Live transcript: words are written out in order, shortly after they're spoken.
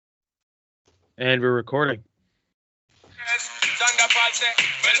And we're recording.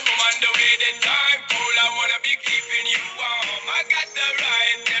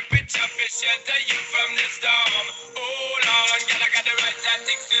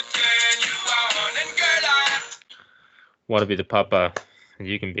 Want to be the papa, and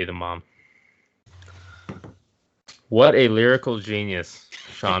you can be the mom. What a lyrical genius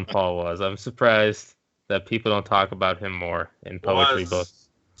Sean Paul was. I'm surprised that people don't talk about him more in poetry books.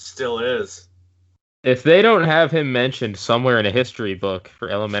 Still is. If they don't have him mentioned somewhere in a history book for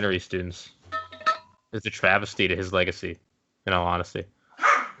elementary students, it's a travesty to his legacy, in all honesty.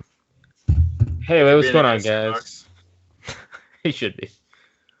 Hey, what's going on, guys? He should be.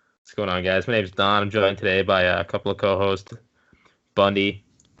 What's going on, guys? My name's Don. I'm joined today by a couple of co-hosts, Bundy.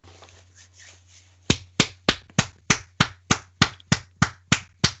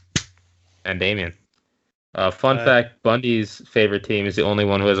 And Damien. Fun fact, Bundy's favorite team is the only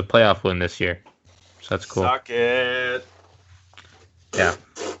one who has a playoff win this year. So that's cool. Suck it. Yeah.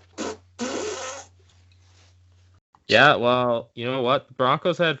 Yeah, well, you know what? The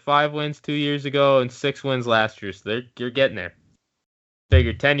Broncos had 5 wins 2 years ago and 6 wins last year, so you're getting there.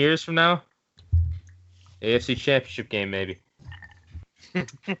 Figure 10 years from now, AFC Championship game, maybe.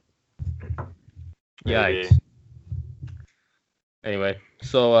 Yikes. Anyway,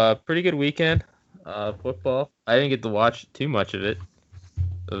 so pretty good weekend. Football. I didn't get to watch too much of it.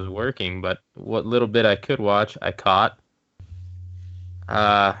 I was working, but what little bit I could watch, I caught.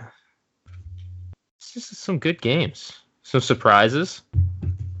 It's just some good games. Some surprises.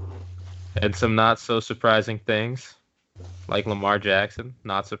 And some not so surprising things. Like Lamar Jackson.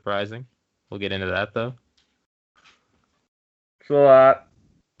 Not surprising. We'll get into that, though. So,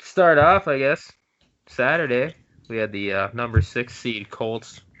 start off, I guess, Saturday. We had the number 6 seed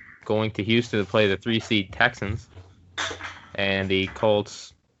Colts going to Houston to play the 3 seed Texans. And the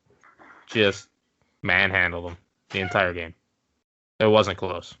Colts just manhandled them the entire game. It wasn't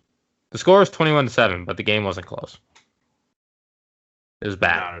close. The score was 21-7, but the game wasn't close. It was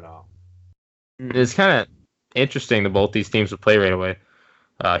bad. Not at all. It's kind of interesting that both these teams would play right away.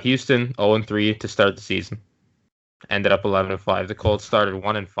 Houston 0-3 to start the season. Ended up 11-5. The Colts started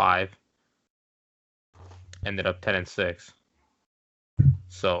 1-5. Ended up 10-6.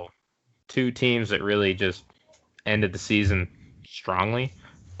 So, two teams that really just ended the season strongly.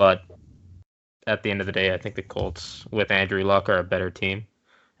 But at the end of the day, I think the Colts with Andrew Luck are a better team.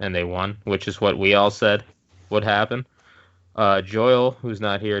 And they won, which is what we all said would happen. Joel, who's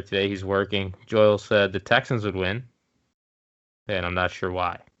not here today, he's working. Joel said the Texans would win. And I'm not sure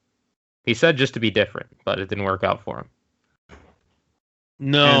why. He said just to be different, but it didn't work out for him.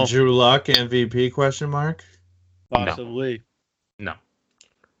 No. Andrew Luck, MVP, question mark? Possibly. No.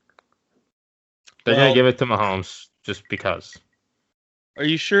 They're going to give it to Mahomes just because. Are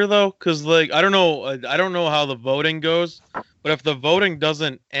you sure, though? Because, I don't know how the voting goes, but if the voting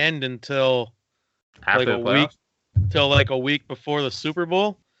doesn't end until After a week before the Super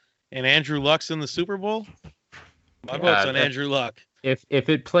Bowl, and Andrew Luck's in the Super Bowl, my vote's on Andrew Luck. If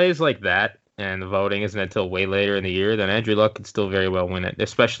it plays like that, and the voting isn't until way later in the year, then Andrew Luck could still very well win it,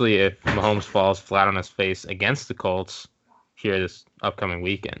 especially if Mahomes falls flat on his face against the Colts here this upcoming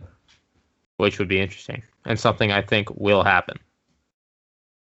weekend, which would be interesting, and something I think will happen.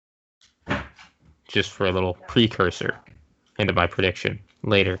 Just for a little precursor into my prediction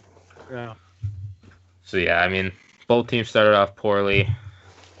later. Yeah. So, yeah, I mean, both teams started off poorly.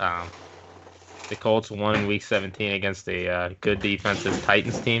 The Colts won in Week 17 against a good defensive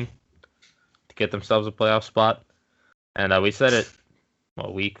Titans team to get themselves a playoff spot. And we said it,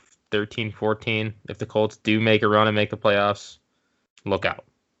 Week 13, 14, if the Colts do make a run and make the playoffs, look out.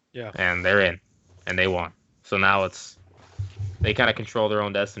 Yeah. And they're in, and they won. So now they kind of control their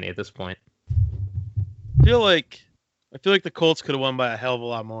own destiny at this point. I feel like the Colts could have won by a hell of a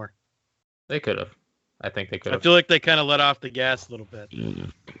lot more. They could have. I think they could have. I feel like they kind of let off the gas a little bit.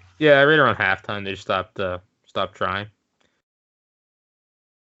 Yeah, right around halftime, they just stopped trying.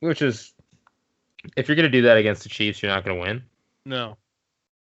 Which is, if you're going to do that against the Chiefs, you're not going to win. No.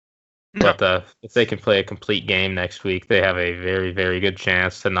 But if they can play a complete game next week, they have a very, very good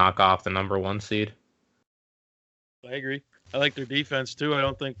chance to knock off the number 1 seed. I agree. I like their defense, too. I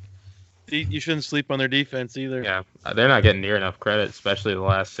don't think you shouldn't sleep on their defense either. Yeah, they're not getting near enough credit, especially the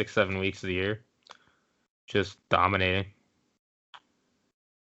last 6-7 weeks of the year. Just dominating.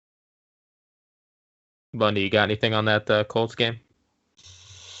 Bundy, you got anything on that Colts game?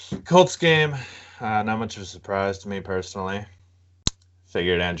 Colts game, not much of a surprise to me personally.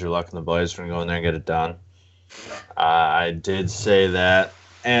 Figured Andrew Luck and the boys were going to go in there and get it done. I did say that,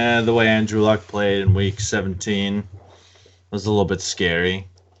 and the way Andrew Luck played in Week 17 was a little bit scary.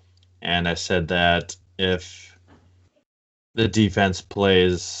 And I said that if the defense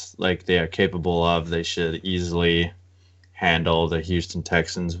plays like they are capable of, they should easily handle the Houston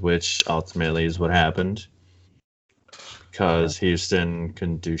Texans, which ultimately is what happened. Because Houston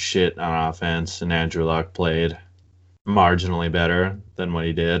couldn't do shit on offense, and Andrew Luck played marginally better than what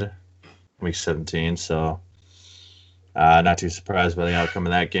he did week 17. So, not too surprised by the outcome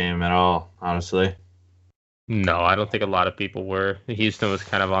of that game at all, honestly. No, I don't think a lot of people were. Houston was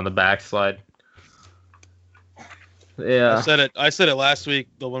kind of on the backslide. Yeah. I said it last week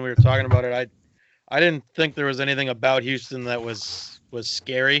though when we were talking about it. I didn't think there was anything about Houston that was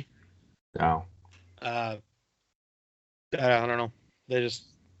scary. No. I don't know.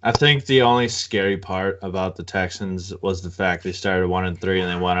 I think the only scary part about the Texans was the fact they started 1-3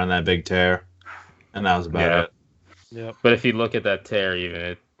 and they went on that big tear, and that was about it. Yeah. But if you look at that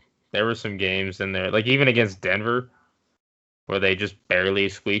tear, there were some games in there, like even against Denver, where they just barely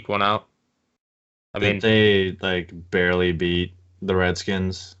squeaked one out. They barely beat the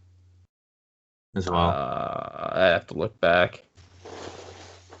Redskins as well. I have to look back.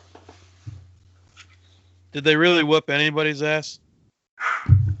 Did they really whoop anybody's ass?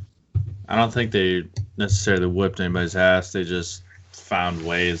 I don't think they necessarily whipped anybody's ass. They just found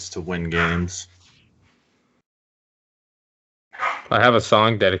ways to win games. I have a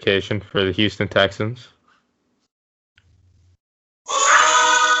song dedication for the Houston Texans.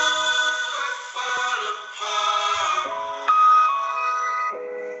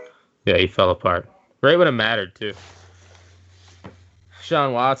 Yeah, he fell apart. Right when it mattered, too.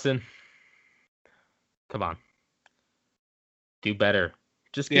 Sean Watson. Come on. Do better.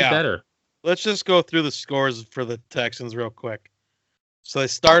 Just get better. Let's just go through the scores for the Texans real quick. So they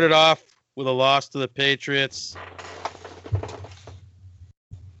started off with a loss to the Patriots.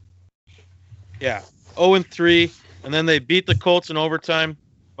 Yeah, 0-3, and then they beat the Colts in overtime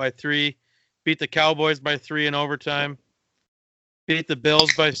by 3, beat the Cowboys by 3 in overtime, beat the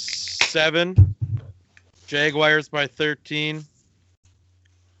Bills by 7, Jaguars by 13.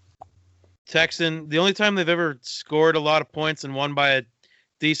 The only time they've ever scored a lot of points and won by a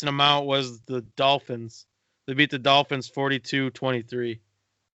decent amount was the Dolphins. They beat the Dolphins 42-23.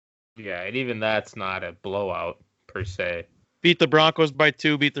 Yeah, and even that's not a blowout per se. Beat the Broncos by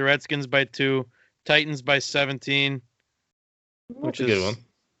 2, beat the Redskins by 2, Titans by 17. Which is a good one.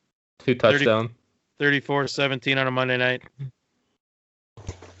 2 touchdowns. 34-17 on a Monday night.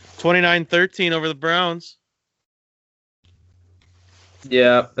 29-13 over the Browns.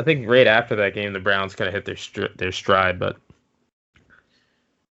 Yeah, I think right after that game, the Browns kind of hit their stride, but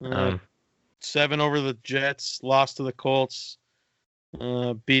 7 over the Jets, lost to the Colts,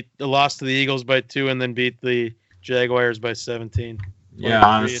 lost to the Eagles by 2, and then beat the Jaguars by 17. Yeah,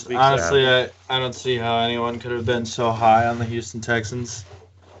 honestly, I don't see how anyone could have been so high on the Houston Texans.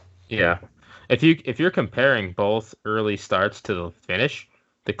 Yeah, if you're comparing both early starts to the finish,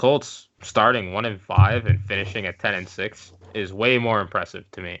 the Colts starting 1-5 and finishing at 10-6 is way more impressive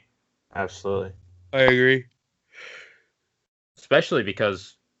to me. Absolutely, I agree. Especially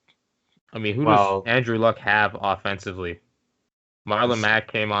because, who does Andrew Luck have offensively? Marlon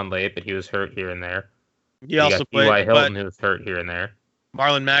Mack came on late, but he was hurt here and there. He also played. T.Y. Hilton, who was hurt here and there.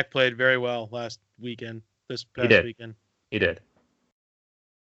 Marlon Mack played very well this past weekend. He did.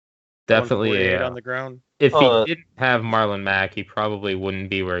 Definitely on the ground. If he didn't have Marlon Mack, he probably wouldn't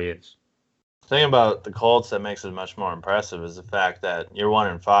be where he is. The thing about the Colts that makes it much more impressive is the fact that you're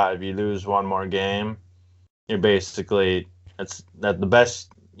 1-5. You lose one more game, you're basically the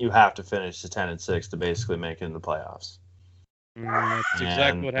best you have to finish to 10-6 to basically make it in the playoffs. That's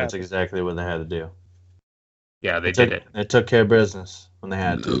exactly what happened. That's exactly what they had to do. Yeah, they did it. They took care of business when they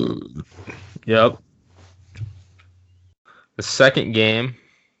had to. Yep. The second game,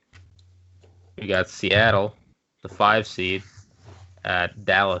 we got Seattle, the 5 seed, at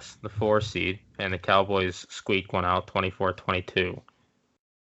Dallas, the 4 seed, and the Cowboys squeaked one out 24-22.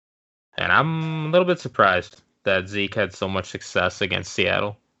 And I'm a little bit surprised that Zeke had so much success against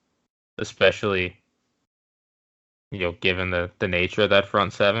Seattle, especially, given the nature of that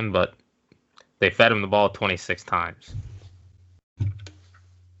front seven, but they fed him the ball 26 times,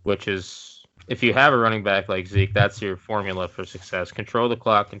 which is, if you have a running back like Zeke, that's your formula for success. Control the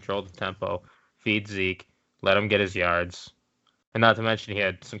clock, control the tempo, feed Zeke, let him get his yards. And not to mention he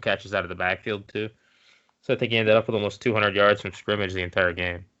had some catches out of the backfield too. So I think he ended up with almost 200 yards from scrimmage the entire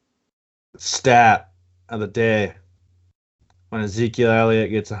game. Stat of the day. When Ezekiel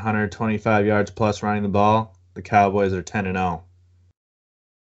Elliott gets 125 yards plus running the ball, the Cowboys are 10-0.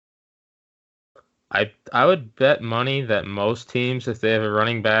 I would bet money that most teams, if they have a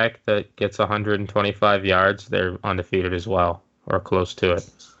running back that gets 125 yards, they're undefeated as well, or close to it.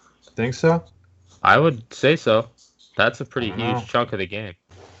 Think so? I would say so. That's a pretty I don't know. huge chunk of the game.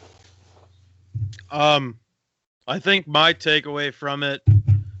 I think my takeaway from it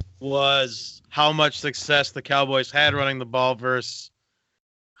was how much success the Cowboys had running the ball versus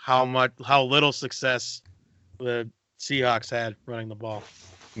how little success the Seahawks had running the ball.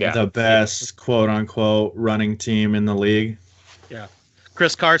 Yeah. The best quote unquote running team in the league. Yeah.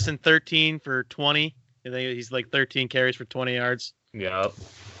 Chris Carson 13 for 20. I think he's like 13 carries for 20 yards. Yeah.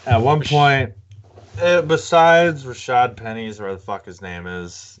 At one point, besides Rashad Penny's, where the fuck his name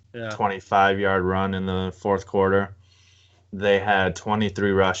is, Yeah. 25-yard run in the fourth quarter, they had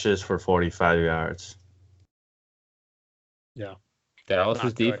 23 rushes for 45 yards. Yeah. Dallas's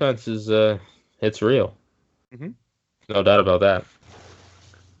Not good. defense is it's real. Mhm. No doubt about that.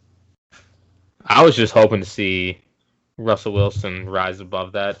 I was just hoping to see Russell Wilson rise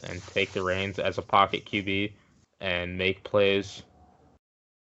above that and take the reins as a pocket QB and make plays.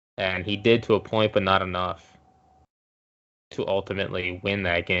 And he did to a point, but not enough to ultimately win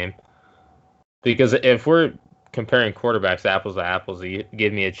that game. Because if we're comparing quarterbacks apples to apples, you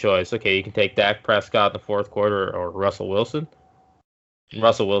give me a choice. Okay, you can take Dak Prescott in the fourth quarter or Russell Wilson.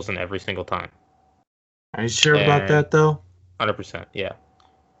 Russell Wilson every single time. Are you sure about And- that, though? 100%, yeah.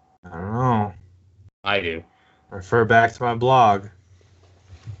 I don't know. I do. Refer back to my blog.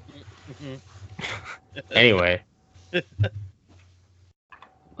 Anyway.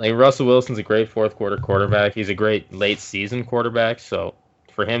 Like, Russell Wilson's a great fourth quarter quarterback. He's a great late season quarterback. So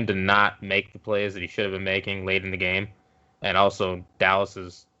for him to not make the plays that he should have been making late in the game, and also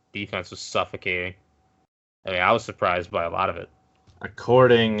Dallas's defense was suffocating. I mean, I was surprised by a lot of it.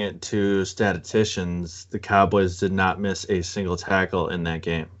 According to statisticians, the Cowboys did not miss a single tackle in that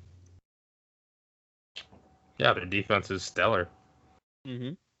game. Yeah, their defense is stellar.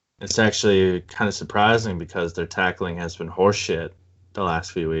 Mm-hmm. It's actually kind of surprising because their tackling has been horseshit the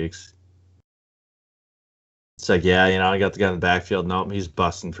last few weeks. It's like, yeah, I got the guy in the backfield. Nope, he's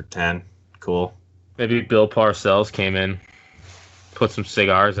busting for 10. Cool. Maybe Bill Parcells came in, put some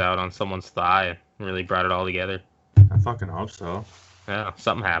cigars out on someone's thigh, and really brought it all together. I fucking hope so. Yeah,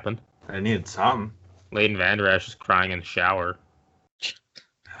 something happened. I needed something. Leighton Vander Esch is crying in the shower.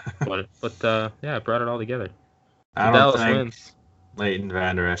 but yeah, it brought it all together. I don't Dallas think wins. Leighton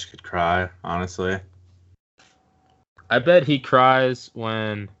Vander Esch could cry, honestly. I bet he cries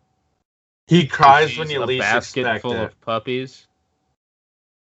when He cries sees when you a least basket expect full it. of puppies,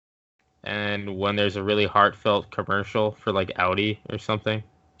 and when there's a really heartfelt commercial for like Audi or something.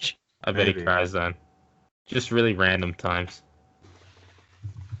 I bet he Maybe. cries then. Just really random times.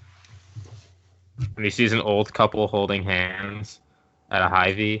 When he sees an old couple holding hands at a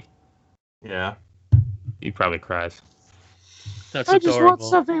Hy-Vee, Yeah. Mm-hmm. he probably cries. That's adorable.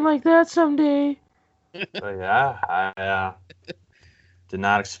 something like that someday. But yeah, I did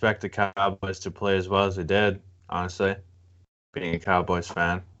not expect the Cowboys to play as well as they did, honestly. Being a Cowboys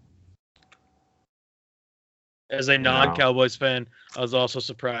fan. As a non-Cowboys fan, I was also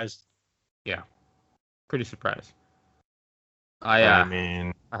surprised. Pretty surprised. I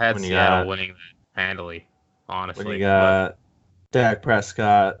mean, I had when you Seattle got- winning handily, honestly. when you got Dak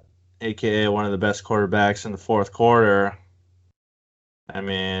Prescott, a.k.a. one of the best quarterbacks in the fourth quarter, I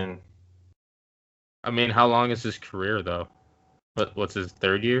mean, how long is his career though? What's his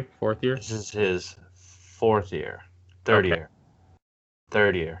third year, fourth year? this is his fourth year. Third Okay. year.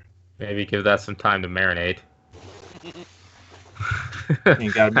 Third year. Maybe give that some time to marinate.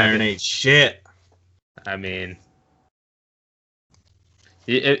 Ain't got to marinate shit. I mean,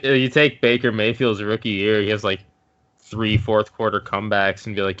 you take Baker Mayfield's rookie year, he has like 3 fourth quarter comebacks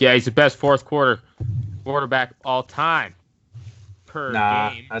and be like, yeah, he's the best fourth quarter quarterback all time per Nah,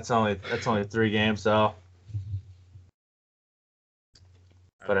 game. that's only 3 games though.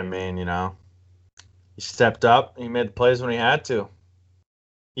 But I mean, he stepped up. He made the plays when he had to.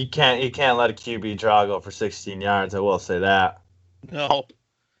 You can't let a QB draw go for 16 yards. I will say that. No.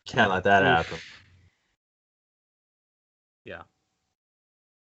 Can't let that happen.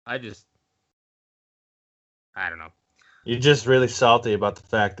 I don't know. You're just really salty about the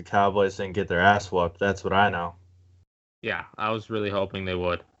fact the Cowboys didn't get their ass whooped. That's what I know. Yeah, I was really hoping they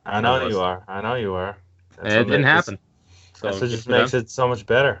would. I know you are. That's And it what didn't makes happen. So That's what good just for them. makes it so much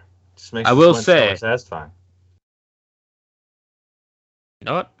better. Just makes I this will win say- so much satisfying. You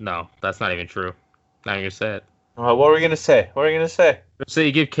know what? No, that's not even true. Not even gonna say it. What were we gonna say? So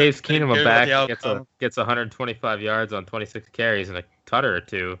you give Case Keenum a Good back, with the gets outcome. 125 yards on 26 carries and a tutter or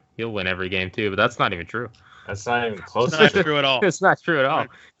two. He'll win every game too, but that's not even true. That's not even close It's to not it. true at all. It's not true at all.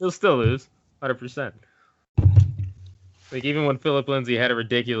 He'll still lose, 100%. Like even when Philip Lindsay had a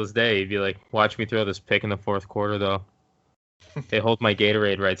ridiculous day, he'd be like, "Watch me throw this pick in the fourth quarter, though." They hold my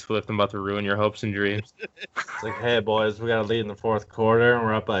Gatorade right, Swift. I'm about to ruin your hopes and dreams. It's like, hey boys, we got a lead in the fourth quarter, and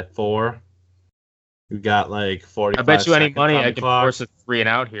we're up by 4. We got like 45 I bet you any seconds money on I the can clock. force a 3 and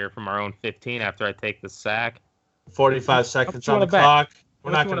out here from our own 15 after I take the sack. 45 seconds you on the wanna bet? clock.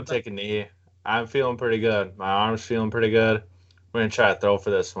 We're How much not you going to wanna take a knee. I'm feeling pretty good. My arm's feeling pretty good. We're going to try to throw for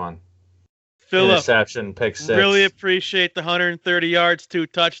this one. Philip, Interception, pick 6. really appreciate the 130 yards, 2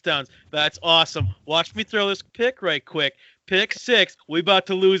 touchdowns. That's awesome. Watch me throw this pick right quick. Pick 6. We about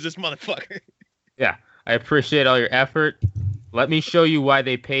to lose this motherfucker. Yeah, I appreciate all your effort. Let me show you why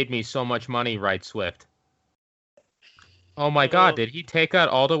they paid me so much money, right, Swift? Oh my God, did he take that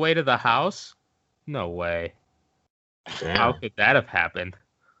all the way to the house? No way. Damn. How could that have happened?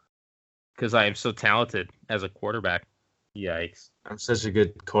 Because I am so talented as a quarterback. Yikes. I'm such a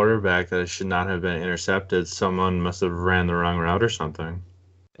good quarterback that it should not have been intercepted. Someone must have ran the wrong route or something.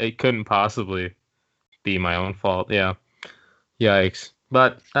 It couldn't possibly be my own fault. Yeah. Yikes.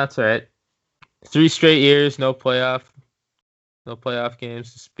 But that's all right. 3 straight years, no playoff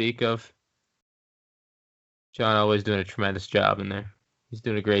games to speak of. John always doing a tremendous job in there. He's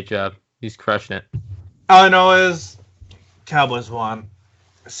doing a great job. He's crushing it. All I know is Cowboys won.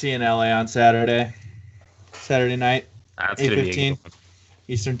 See you in LA on Saturday night, That's gonna be a 8:15 good one.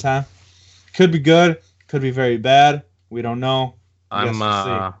 Eastern time. Could be good. Could be very bad. We don't know. I guess I'm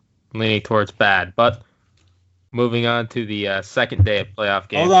we'll see. leaning towards bad. But moving on to the second day of playoff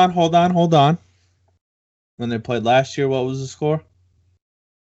games. Hold on. When they played last year, what was the score?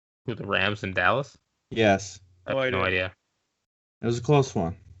 With the Rams in Dallas? Yes. I have no idea. It was a close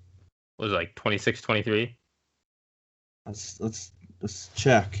one. Was it like 26-23? Let's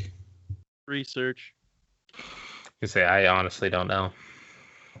check. Research. You say I honestly don't know.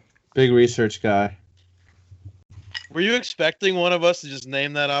 Big research guy. Were you expecting one of us to just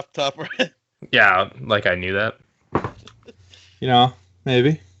name that off the top of our head? Yeah, like I knew that. You know,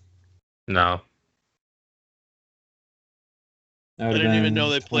 maybe. No. I didn't even know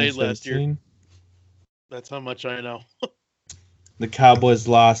they played last year. That's how much I know. The Cowboys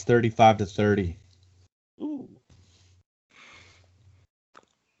lost 35-30. Ooh.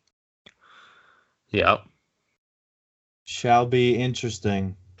 Yep. Shall be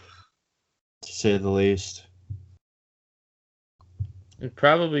interesting, to say the least. It'd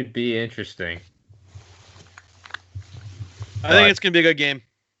probably be interesting. I think it's going to be a good game.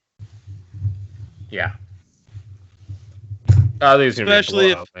 Yeah. I think it's going to be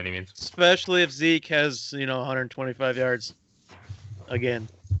Especially a blowout by any means. Especially if Zeke has, 125 yards again.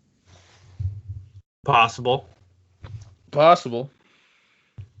 Possible.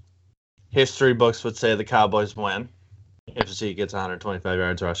 History books would say the Cowboys win if Zeke gets 125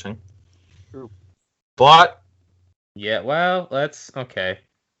 yards rushing. True. But Yeah, well, let's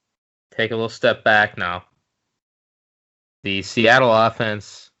take a little step back now. The Seattle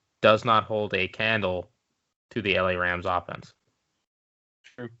offense does not hold a candle to the LA Rams offense.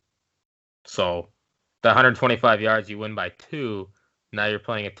 True. So, the 125 yards, you win by 2. Now you're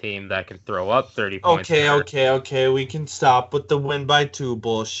playing a team that can throw up 30 points. Okay. We can stop with the win by 2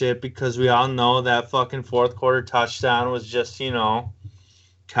 bullshit because we all know that fucking fourth quarter touchdown was just,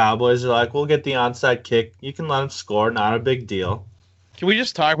 Cowboys are like, we'll get the onside kick. You can let them score. Not a big deal. Can we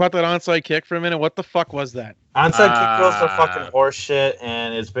just talk about that onside kick for a minute? What the fuck was that? Onside kick rules are fucking horseshit,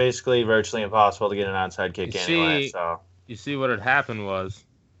 and it's basically virtually impossible to get an onside kick anyway. So you see what had happened was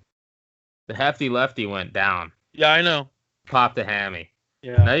the hefty lefty went down. Yeah, I know. Popped a hammy.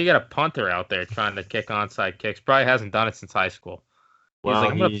 Yeah. Now you got a punter out there trying to kick onside kicks. Probably hasn't done it since high school. He's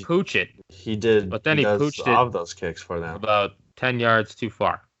like, I'm going to pooch it. He did. But then he pooched all it of those kicks for them. About 10 yards too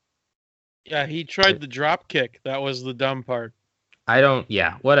far. Yeah, he tried the drop kick. That was the dumb part.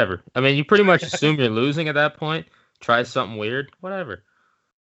 Whatever. I mean, you pretty much assume you're losing at that point. Try something weird, whatever.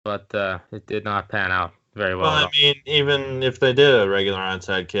 But it did not pan out very well. Well, I mean, even if they did a regular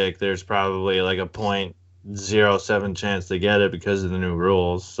onside kick, there's probably like a 0.07 chance to get it because of the new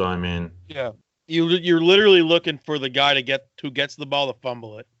rules. So, I mean. Yeah. You're literally looking for the guy who gets the ball to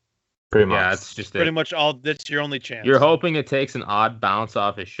fumble it. Pretty much. Yeah, it's just pretty much that's your only chance. You're hoping it takes an odd bounce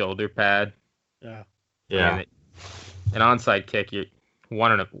off his shoulder pad. Yeah. Yeah. I mean, an onside kick, you're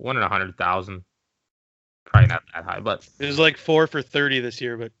 1 in 100,000. Probably not that high, but it was like 4 for 30 this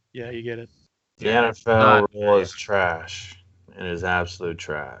year. But yeah, you get it. The NFL rule is trash. It is absolute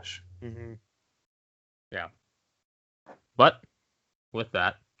trash. Mm-hmm. Yeah. But with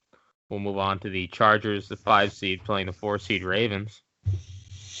that, we'll move on to the Chargers, the 5 seed playing the 4 seed Ravens.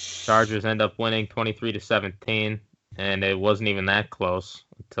 Chargers end up winning 23-17, and it wasn't even that close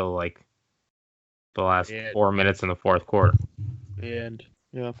until like the last 4 minutes in the fourth quarter. And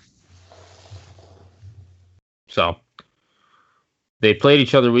yeah. So They played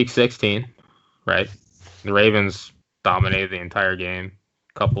each other week 16, right? The Ravens dominated the entire game.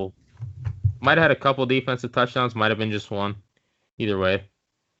 Might have had a couple defensive touchdowns, might have been just one. Either way.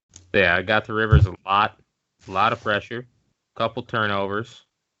 Yeah, I got the Rivers a lot of pressure, couple turnovers,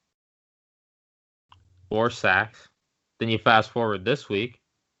 4 sacks. Then you fast forward this week,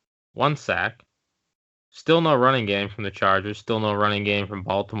 1 sack. Still no running game from the Chargers. Still no running game from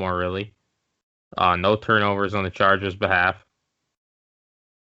Baltimore, really. No turnovers on the Chargers' behalf.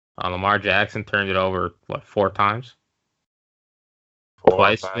 Lamar Jackson turned it over, 4 times?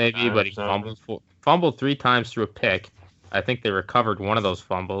 Twice, maybe, but he fumbled 3 times through a pick. I think they recovered one of those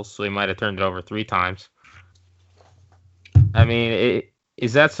fumbles, so he might have turned it over 3 times. I mean,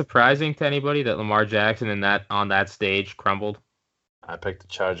 is that surprising to anybody that Lamar Jackson on that stage crumbled? I picked the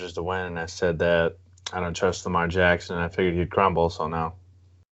Chargers to win, and I said that I don't trust Lamar Jackson, and I figured he'd crumble, so no.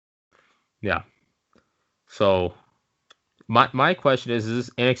 Yeah. So my question is this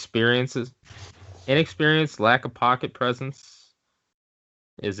inexperience, lack of pocket presence?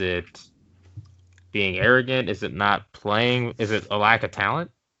 Is it being arrogant? Is it not playing? Is it a lack of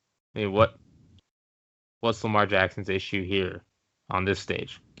talent? I mean, what's Lamar Jackson's issue here on this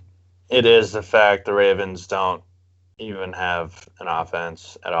stage? It is the fact the Ravens don't even have an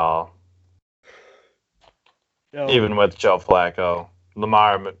offense at all. No. Even with Joe Flacco,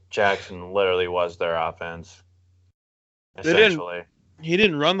 Lamar Jackson literally was their offense. Essentially. He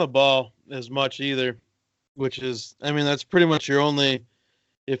didn't run the ball as much either, which is, I mean, that's pretty much your only.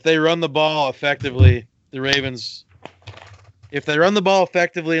 If they run the ball effectively, the Ravens. If they run the ball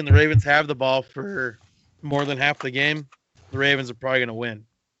effectively and the Ravens have the ball for more than half the game, the Ravens are probably going to win.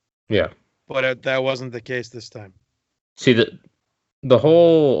 Yeah. But that wasn't the case this time. See, the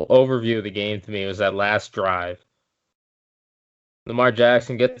whole overview of the game to me was that last drive. Lamar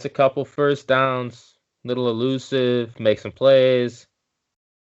Jackson gets a couple first downs, little elusive, makes some plays,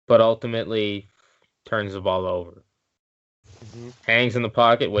 but ultimately turns the ball over. Mm-hmm. Hangs in the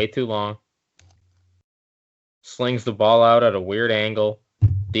pocket way too long. Slings the ball out at a weird angle.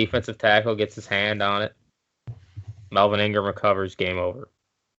 Defensive tackle gets his hand on it. Melvin Ingram recovers, game over.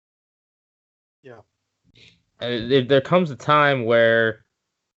 Yeah. There comes a time where,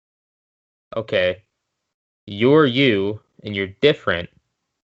 okay, you're you and you're different,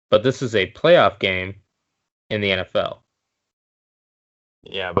 but this is a playoff game in the NFL.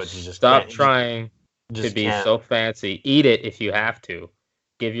 Yeah, but you just stop trying to be so fancy. Eat it if you have to.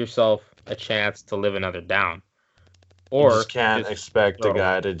 Give yourself a chance to live another down. Or you just can't expect the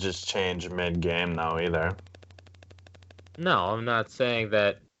guy to just change mid-game, though, either. No, I'm not saying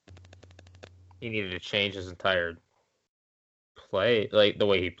that he needed to change his entire play, like the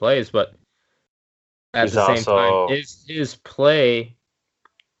way he plays, but at the same time, is his play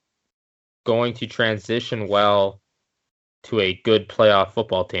going to transition well to a good playoff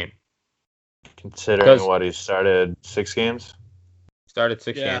football team? Considering what he started 6 games? Started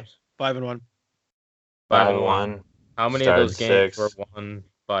 6 games. 5-1. 5-1. How many of those games were won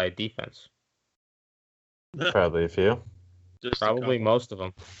by defense? Probably a few. Probably most of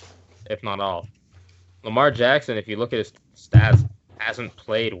them, if not all. Lamar Jackson, if you look at his stats, hasn't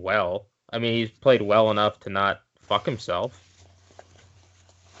played well. I mean, he's played well enough to not fuck himself,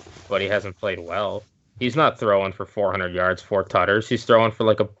 but he hasn't played well. He's not throwing for 400 yards, 4 tutters. He's throwing for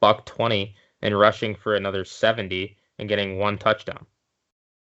like $120 and rushing for another 70 and getting 1 touchdown.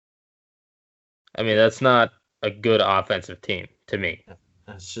 I mean, that's not a good offensive team to me.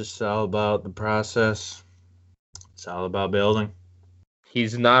 It's just all about the process. It's all about building.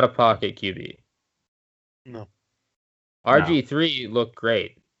 He's not a pocket QB. No. RG3 looked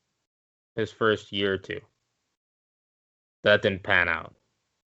great his first year or two. That didn't pan out.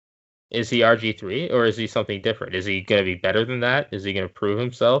 Is he RG3 or is he something different? Is he going to be better than that? Is he going to prove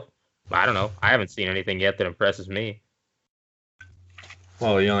himself? I don't know. I haven't seen anything yet that impresses me.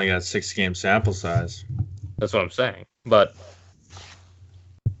 Well, you only got 6-game sample size. That's what I'm saying. But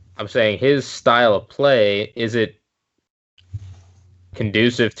I'm saying his style of play, is it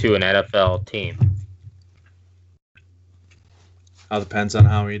conducive to an NFL team? All depends on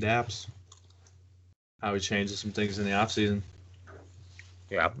how he adapts. How he changes some things in the offseason.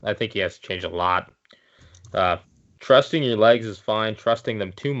 Yeah, I think he has to change a lot. Trusting your legs is fine. Trusting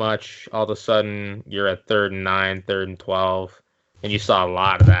them too much, all of a sudden you're at 3rd and 9, 3rd and 12, and you saw a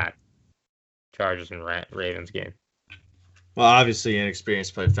lot of that. Chargers and Ravens game. Well, obviously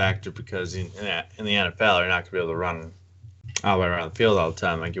inexperience play a factor because in the NFL you're not going to be able to run all the way around the field all the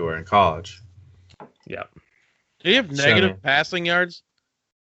time like you were in college. Yeah. Did he have negative passing yards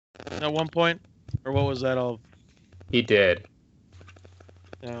at one point? Or what was that all? He did.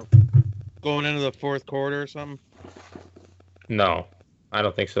 Yeah. Going into the 4th quarter or something? No, I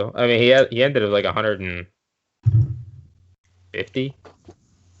don't think so. I mean, he ended at like 150.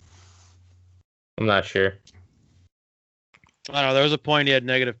 I'm not sure. I don't know. There was a point he had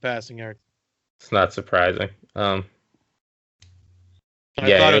negative passing yards. It's not surprising. I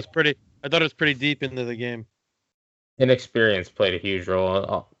Yeah, thought it was pretty. I thought it was pretty deep into the game. Inexperience played a huge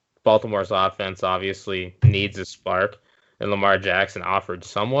role. Baltimore's offense obviously needs a spark, and Lamar Jackson offered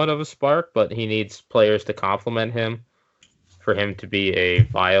somewhat of a spark, but he needs players to complement him for him to be a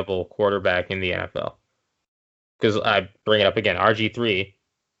viable quarterback in the NFL. Because I bring it up again, RG3,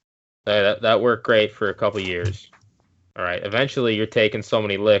 that worked great for a couple years. All right, eventually you're taking so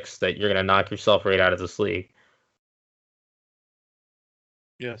many licks that you're going to knock yourself right out of this league.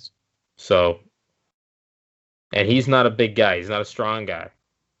 Yes. So, and he's not a big guy. He's not a strong guy.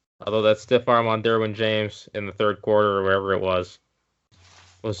 Although that stiff arm on Derwin James in the third quarter or wherever it was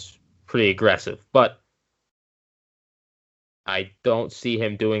pretty aggressive. But I don't see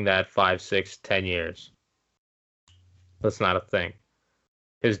him doing that 5, 6, 10 years. That's not a thing.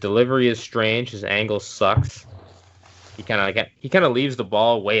 His delivery is strange. His angle sucks. He kind of leaves the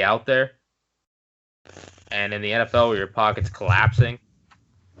ball way out there. And in the NFL where your pocket's collapsing,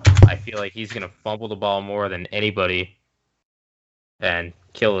 I feel like he's going to fumble the ball more than anybody and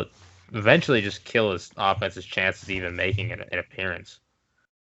kill it. Eventually just kill his offense's chances of even making an appearance.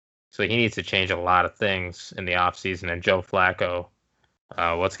 So he needs to change a lot of things in the offseason. And Joe Flacco,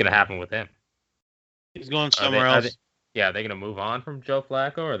 what's going to happen with him? He's going somewhere else. Are they going to move on from Joe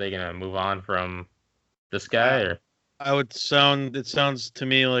Flacco, or are they going to move on from this guy? Or it sounds to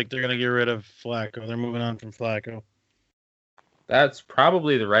me like they're going to get rid of Flacco. They're moving on from Flacco. That's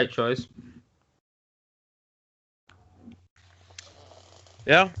probably the right choice.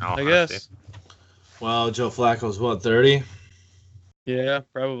 Yeah, I guess. Well, Joe Flacco's what, 30? Yeah,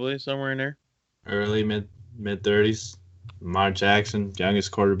 probably somewhere in there. Early, mid 30s. Lamar Jackson,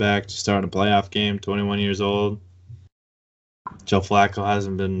 youngest quarterback to start a playoff game, 21 years old. Joe Flacco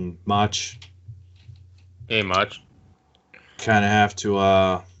hasn't been much. Ain't much. Kind of have to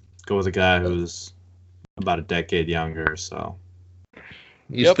go with a guy who's about a decade younger, so.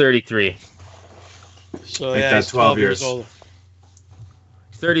 He's 33. So Make yeah, that he's 12 years older.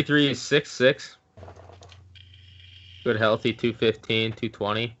 33 is 6'6". Good, healthy, 215,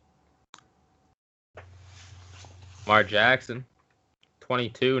 220. Lamar Jackson,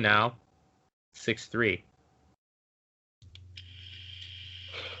 22 now, 6'3".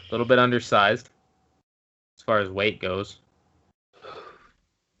 A little bit undersized as far as weight goes.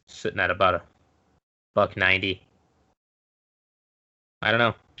 Sitting at about a $190. I don't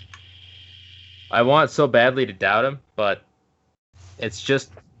know. I want so badly to doubt him, but it's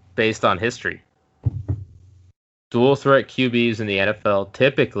just based on history. Dual threat QBs in the NFL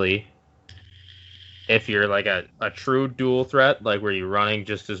typically, if you're like a true dual threat, like where you're running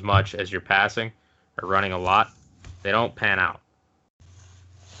just as much as you're passing or running a lot, they don't pan out.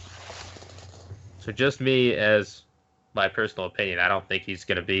 So just me as my personal opinion, I don't think he's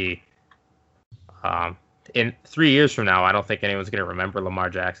going to be, in 3 years from now, I don't think anyone's going to remember Lamar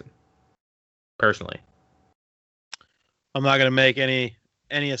Jackson, personally. I'm not going to make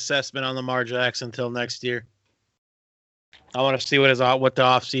any assessment on Lamar Jackson until next year. I want to see what the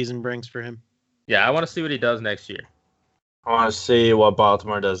offseason brings for him. Yeah, I want to see what he does next year. I want to see what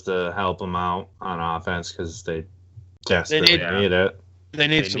Baltimore does to help him out on offense because they desperately need it. They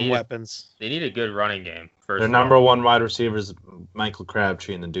need some weapons. They need a good running game. Their number one wide receiver is Michael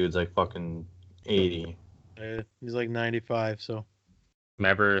Crabtree, and the dude's like fucking 80. He's like 95, so.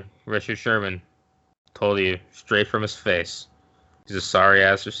 Remember, Richard Sherman told you straight from his face. He's a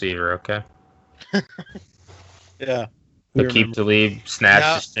sorry-ass receiver, okay? Yeah. Aqib Talib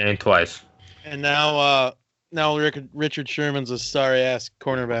snatched his chain twice. And now Richard Sherman's a sorry-ass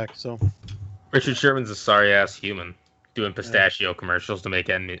cornerback, so. Richard Sherman's a sorry-ass human doing pistachio commercials to make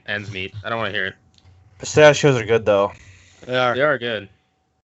ends meet. I don't want to hear it. Pistachios are good, though. They are. They are good.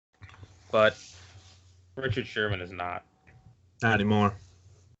 But Richard Sherman is not. Not anymore.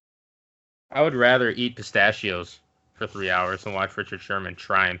 I would rather eat pistachios for 3 hours than watch Richard Sherman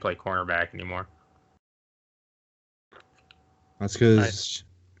try and play cornerback anymore. That's because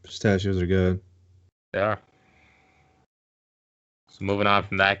pistachios are good. They are. So moving on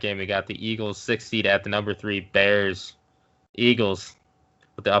from that game, we got the Eagles 6 seed at the number 3 Bears. Eagles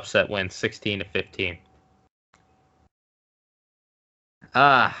with the upset win 16-15.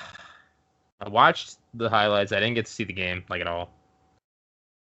 I watched the highlights. I didn't get to see the game like at all.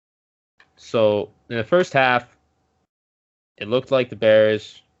 So in the first half, it looked like the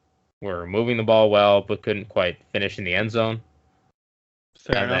Bears were moving the ball well, but couldn't quite finish in the end zone.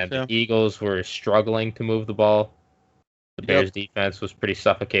 The Eagles were struggling to move the ball. The Bears defense was pretty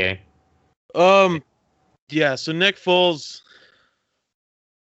suffocating. Yeah, so Nick Foles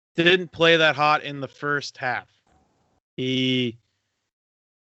didn't play that hot in the first half. He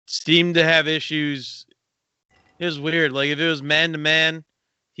seemed to have issues. It was weird. Like if it was man to man,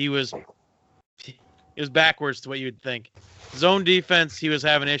 it was backwards to what you'd think. Zone defense, he was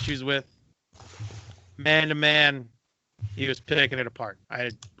having issues with. Man to man, he was picking it apart. I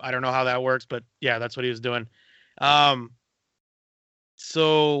don't know how that works, but yeah, that's what he was doing.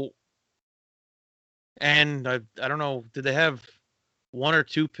 And I don't know, did they have one or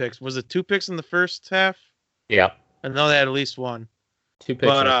two picks? Was it 2 picks in the first half? Yeah. I know they had at least one. 2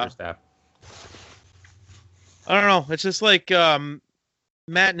 picks in the first half. I don't know. It's just like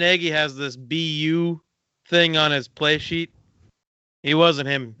Matt Nagy has this BU thing on his play sheet. He wasn't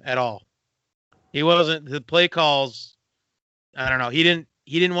him at all. He wasn't the play calls. I don't know. He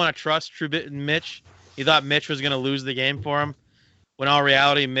didn't want to trust Mitch. He thought Mitch was going to lose the game for him. When all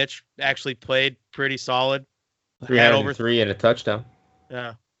reality, Mitch actually played pretty solid. 303 and a touchdown.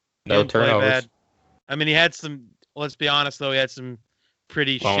 Yeah. No turnovers. I mean, he had some. Let's be honest, though. He had some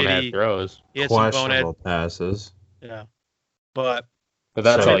pretty bonehead shitty throws. He had some questionable passes. Yeah, but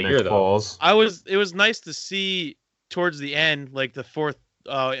that's all year though. It was nice to see towards the end, like the fourth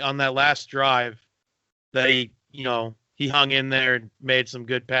on that last drive, that he hung in there and made some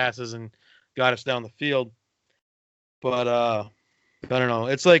good passes and got us down the field. But I don't know.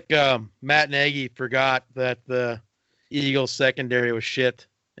 It's like Matt Nagy forgot that the Eagles secondary was shit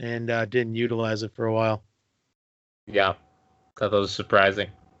and didn't utilize it for a while. Yeah, thought that was surprising.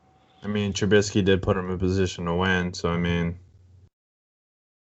 I mean, Trubisky did put him in a position to win, so I mean.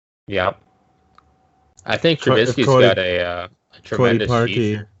 Yeah. I think Trubisky's got a tremendous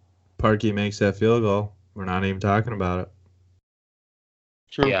future. Parkey makes that field goal. We're not even talking about it.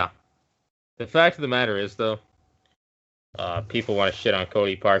 True. Yeah. The fact of the matter is, though, people want to shit on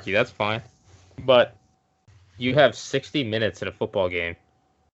Cody Parkey. That's fine. But you have 60 minutes in a football game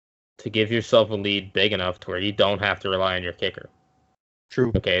to give yourself a lead big enough to where you don't have to rely on your kicker.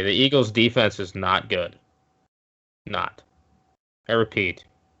 True. Okay, the Eagles' defense is not good. Not. I repeat,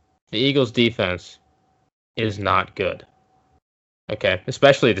 the Eagles' defense is not good. Okay,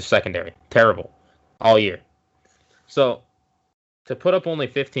 especially the secondary. Terrible. All year. So, to put up only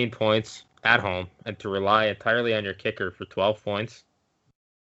 15 points at home and to rely entirely on your kicker for 12 points,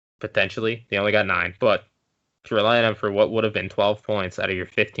 potentially, they only got 9, but to rely on him for what would have been 12 points out of your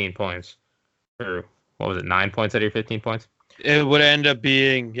 15 points, or what was it, 9 points out of your 15 points? It would end up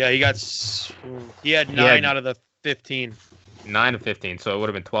being, he had 9 out of the 15. 9 of 15, so it would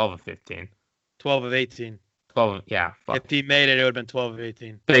have been 12 of 15. 12 of 18. 12, yeah. Fuck. If he made it, it would have been 12 of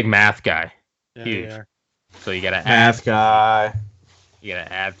 18. Big math guy. Yeah, huge. So you got to math guy. You got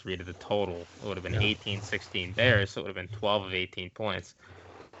to add 3 to the total. It would have been 18-16 Bears, so it would have been 12 of 18 points.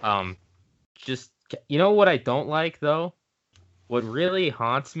 Just, you know what I don't like, though? What really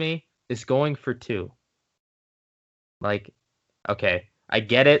haunts me is going for 2. Like, okay, I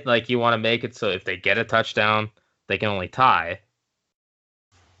get it. Like, you want to make it so if they get a touchdown, they can only tie.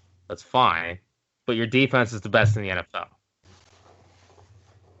 That's fine. But your defense is the best in the NFL.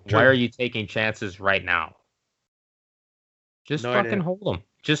 True. Why are you taking chances right now? Just hold them.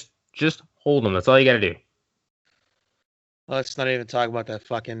 Just hold them. That's all you got to do. Let's not even talk about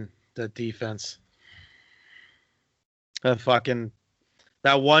the defense.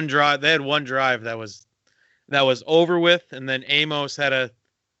 That one drive. They had one drive that was over with, and then Amos had a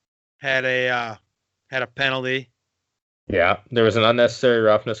penalty. Yeah, there was an unnecessary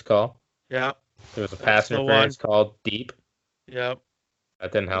roughness call. Yeah. There was a pass interference called deep. Yep.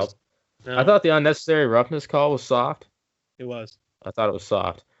 That didn't help. No. I thought the unnecessary roughness call was soft. It was. I thought it was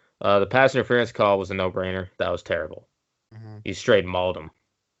soft. The pass interference call was a no-brainer. That was terrible. Mm-hmm. He straight mauled him.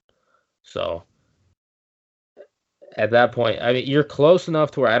 So, at that point, I mean, you're close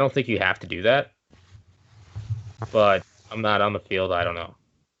enough to where I don't think you have to do that. But I'm not on the field. I don't know.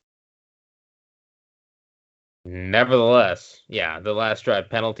 Nevertheless, yeah, the last drive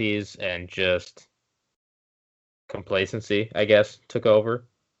penalties and just complacency, I guess, took over.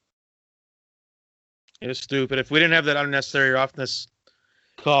 It was stupid. If we didn't have that unnecessary roughness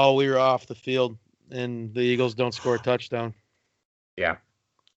call, we were off the field, and the Eagles don't score a touchdown. Yeah.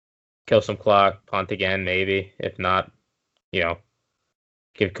 Kill some clock, punt again, maybe. If not,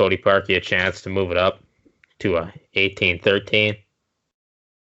 give Cody Parkey a chance to move it up to a 18-13.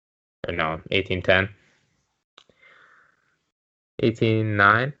 Or no, 18-10.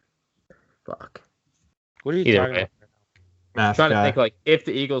 18-9? Fuck. What are you Either talking way. about? Math I'm trying guy. to think, like, if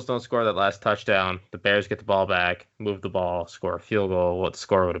the Eagles don't score that last touchdown, the Bears get the ball back, move the ball, score a field goal, what the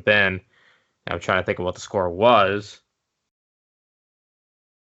score would have been. I'm trying to think of what the score was.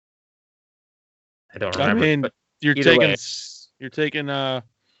 I don't I remember. mean, but you're either way. taking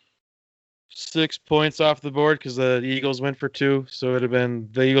 6 points off the board because the Eagles went for 2, so it'd have been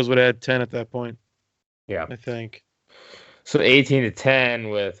the Eagles would have had 10 at that point. Yeah. I think. So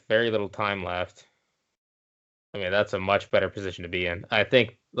 18-10 with very little time left. I mean, that's a much better position to be in. I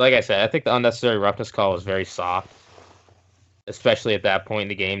think, like I said, I think the unnecessary roughness call was very soft, especially at that point in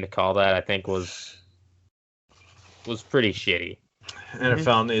the game. To call that, I think was pretty shitty.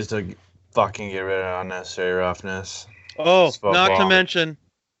 NFL needs to fucking get rid of unnecessary roughness. Oh, It's football. not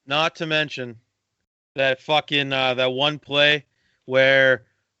to mention that fucking that one play where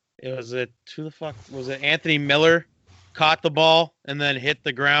it was who the fuck was it? Anthony Miller caught the ball and then hit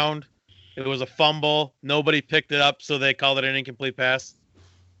the ground. It was a fumble. Nobody picked it up, so they called it an incomplete pass.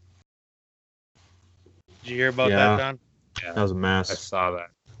 Did you hear about that, Don? Yeah, That was a I mess. saw that.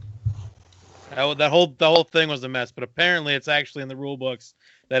 The whole thing was a mess, but apparently it's actually in the rule books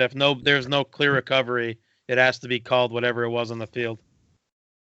that if there's no clear recovery, it has to be called whatever it was on the field.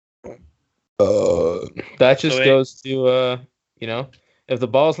 That just goes to if the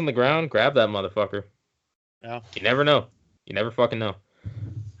ball's on the ground, grab that motherfucker. Yeah. You never know. You never fucking know.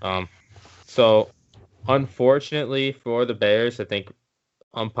 So unfortunately for the Bears, I think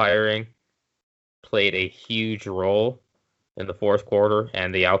umpiring played a huge role in the fourth quarter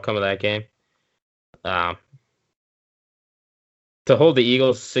and the outcome of that game. To hold the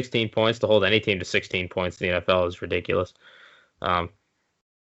Eagles 16 points, to hold any team to 16 points in the NFL is ridiculous. I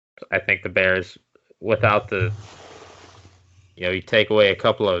think the Bears, without you take away a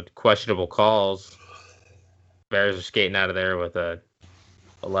couple of questionable calls, Bears are skating out of there with a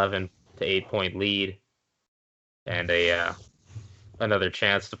 11 to 8 point lead and another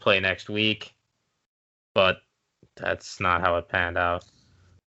chance to play next week. But that's not how it panned out.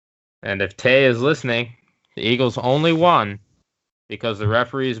 And if Tay is listening, the Eagles only won because the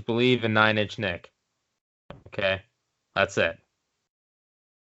referees believe in 9-inch Nick. Okay? That's it.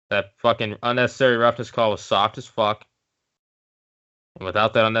 That fucking unnecessary roughness call was soft as fuck. And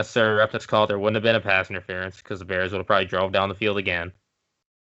without that unnecessary roughness call, there wouldn't have been a pass interference because the Bears would have probably drove down the field again.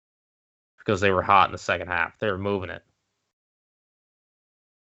 Because they were hot in the second half. They were moving it.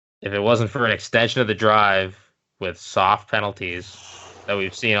 If it wasn't for an extension of the drive with soft penalties that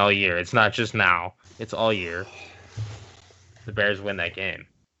we've seen all year, it's not just now, it's all year, the Bears win that game.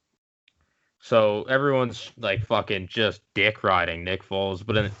 So everyone's like fucking just dick riding Nick Foles,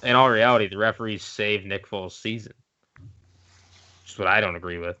 but in all reality, the referees saved Nick Foles' season. Which is what I don't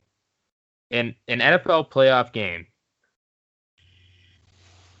agree with. In an NFL playoff game,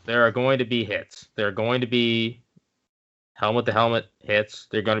 there are going to be hits. There are going to be helmet to helmet hits.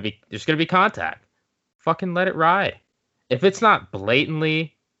 There's going to be contact. Fucking let it ride. If it's not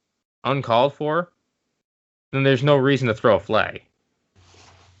blatantly uncalled for, then there's no reason to throw a flag.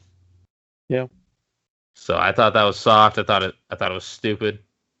 Yeah. So I thought that was soft. I thought it was stupid.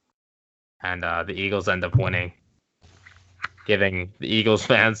 And the Eagles end up winning, giving the Eagles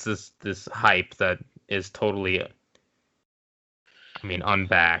fans this hype that is totally,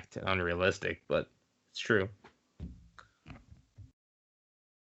 unbacked and unrealistic, but it's true.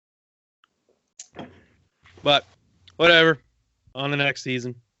 But whatever. On the next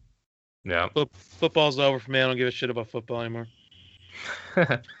season. Yeah. Football's over for me. I don't give a shit about football anymore.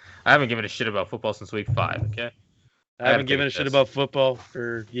 I haven't given a shit about football since week 5, okay? I haven't given a shit about football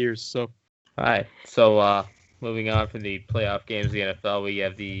for years, so. All right. So moving on from the playoff games of the NFL, we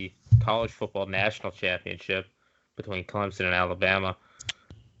have the college football national championship between Clemson and Alabama.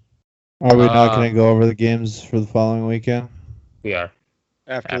 Are we not going to go over the games for the following weekend? We are.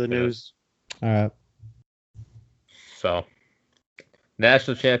 After the news. All right. So,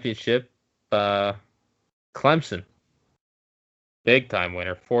 national championship, Clemson, big time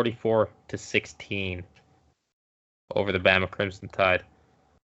winner, 44-16 over the Bama Crimson Tide.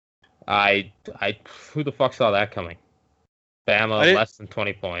 Who the fuck saw that coming? Bama less than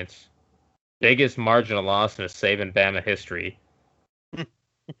 20 points, biggest margin of loss in a Saban Bama history. You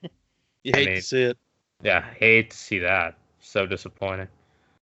hate to see it. Yeah, hate to see that. So disappointing.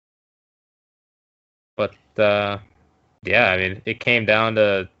 But it came down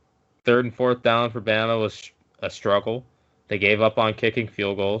to 3rd and 4th down for Bama was a struggle. They gave up on kicking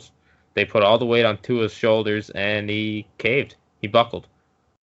field goals. They put all the weight on Tua's shoulders, and he caved. He buckled.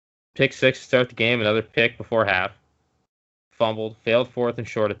 Pick 6 to start the game, another pick before half. Fumbled, failed 4th and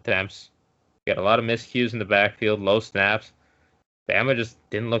short attempts. Got a lot of miscues in the backfield, low snaps. Bama just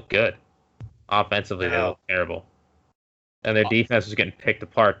didn't look good. Offensively, they looked terrible. And their defense was getting picked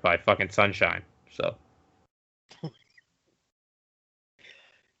apart by fucking Sunshine. So,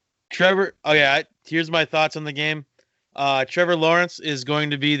 Trevor, here's my thoughts on the game. Trevor Lawrence is going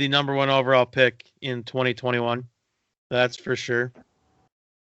to be the number 1 overall pick in 2021. That's for sure.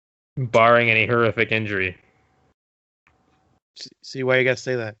 Barring any horrific injury. See why you got to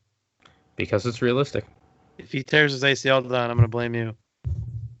say that? Because it's realistic. If he tears his ACL down, I'm going to blame you.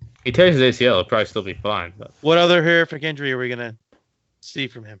 He tears his ACL, it'll probably still be fine. But What other horrific injury are we going to see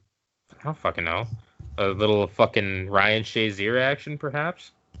from him? I don't fucking know. A little fucking Ryan Shazier action,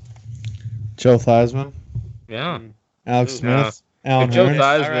 perhaps? Joe Theismann, Yeah. Alex Ooh. Smith, Alan If Joe Hearns.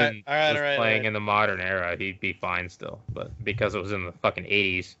 Theismann All right, was playing in the modern era, he'd be fine still. But because it was in the fucking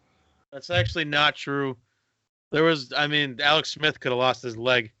 80s. That's actually not true. Alex Smith could have lost his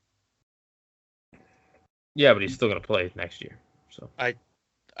leg. Yeah, but he's still going to play next year. So I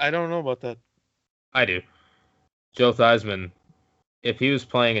don't know about that. I do. Joe Theismann, if he was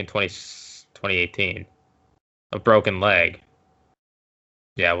playing in 2018, a broken leg,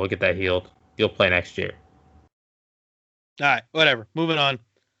 yeah, we'll get that healed. He'll play next year. All right, whatever. Moving on.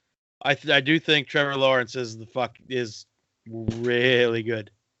 I do think Trevor Lawrence is really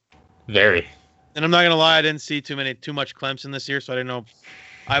good. Very. And I'm not gonna lie, I didn't see too much Clemson this year, so I didn't know.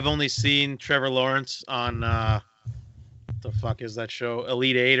 I've only seen Trevor Lawrence on the fuck is that show,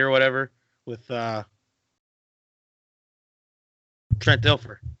 Elite Eight or whatever, with Trent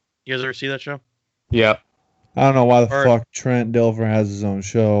Dilfer. You guys ever see that show? Yeah. I don't know why the Or- fuck Trent Dilfer has his own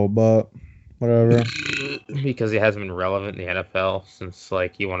show, but whatever. Because he hasn't been relevant in the NFL since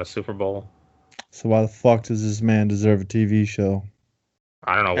he won a Super Bowl. So why the fuck does this man deserve a TV show?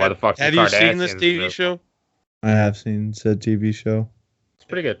 I don't know why the fuck. Have you seen this TV show? I have seen said TV show. It's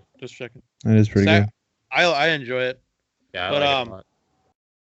pretty good. Just checking. It is pretty good. I enjoy it. Yeah, But, I like it a lot.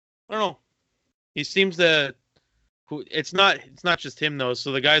 I don't know. He seems to. It's not just him though.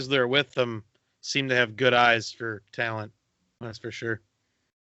 So the guys that are with him seem to have good eyes for talent. That's for sure.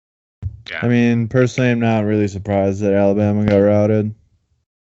 Yeah. I mean, personally, I'm not really surprised that Alabama got routed.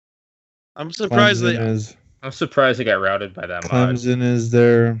 I'm surprised Clemson that is I'm surprised he got routed by that much. Clemson is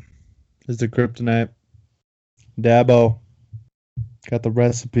the kryptonite. Dabo got the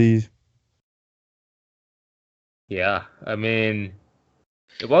recipe. Yeah, I mean,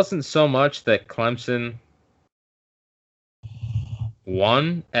 it wasn't so much that Clemson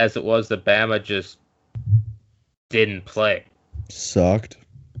won as it was that Bama just didn't play. Sucked.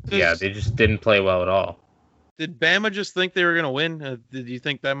 Yeah, they just didn't play well at all. Did Bama just think they were gonna win? Did you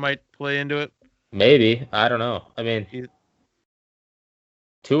think that might play into it? Maybe. I don't know. I mean,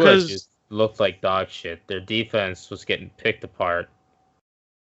 Tua 'Cause- just looked like dog shit. Their defense was getting picked apart.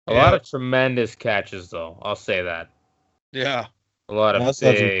 A Yeah. lot of tremendous catches, though. I'll say that. Yeah. A lot of That's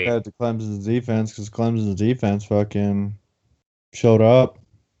not too big. bad to Clemson's defense because Clemson's defense fucking showed up.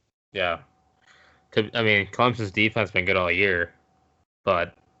 Yeah. I mean, Clemson's defense been good all year,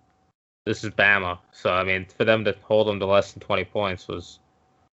 but this is Bama. So, I mean, for them to hold them to less than 20 points was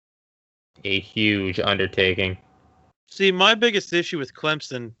a huge undertaking. See, my biggest issue with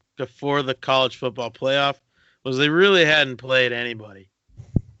Clemson before the college football playoff was they really hadn't played anybody.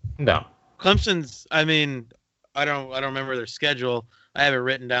 No. Clemson's, I don't remember their schedule. I have it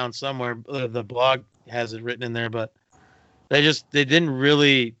written down somewhere. The blog has it written in there, but they didn't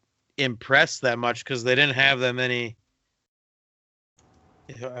really impress that much because they didn't have that many.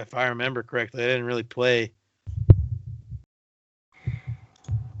 If I remember correctly, they didn't really play.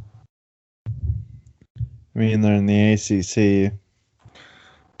 I mean, they're in the ACC.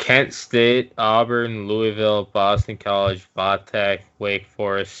 Kent State, Auburn, Louisville, Boston College, Vatech, Wake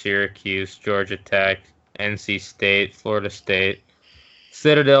Forest, Syracuse, Georgia Tech, NC State, Florida State,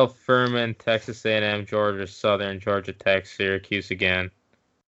 Citadel, Furman, Texas A&M, Georgia Southern, Georgia Tech, Syracuse again,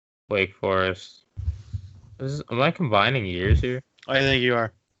 Wake Forest. Am I combining years here? I think you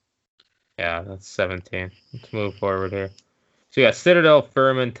are. Yeah, that's 17. Let's move forward here. So you got Citadel,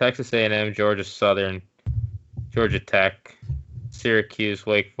 Furman, Texas A&M, Georgia Southern, Georgia Tech, Syracuse,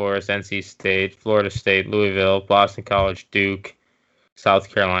 Wake Forest, NC State, Florida State, Louisville, Boston College, Duke, South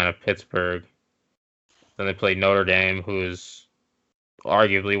Carolina, Pittsburgh. Then they played Notre Dame, who is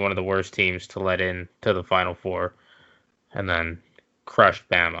arguably one of the worst teams to let in to the Final Four, and then crushed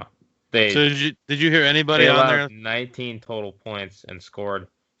Bama. So did you hear anybody They on allowed there? 19 total points and scored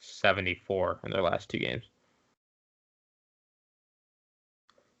 74 in their last 2 games.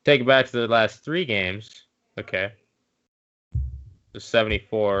 Take it back to their last 3 games. Okay. So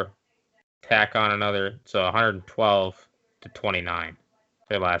 74. Tack on another. So 112 to 29.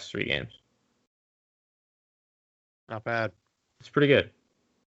 Their last 3 games. Not bad. It's pretty good.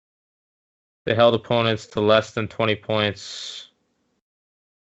 They held opponents to less than 20 points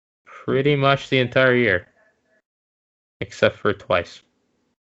pretty much the entire year. Except for twice.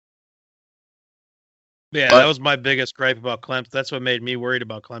 Yeah, But- that was my biggest gripe about Clemson. That's what made me worried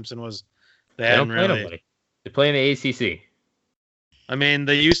about Clemson was they They hadn't don't play really. nobody. They play in the ACC. I mean,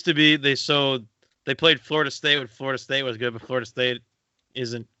 they used to be. They played Florida State when Florida State was good, but Florida State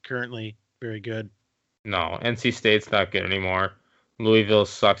isn't currently very good. No, NC State's not good anymore. Louisville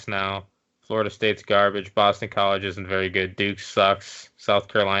sucks now. Florida State's garbage. Boston College isn't very good. Duke sucks. South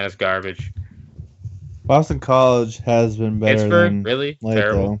Carolina's garbage. Boston College has been better Pittsburgh, than really late,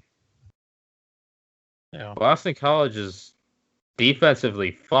 terrible. though. Yeah. Boston College is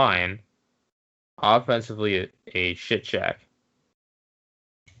defensively fine. Offensively, a shit shack.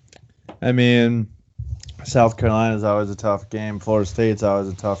 I mean, South Carolina's always a tough game. Florida State's always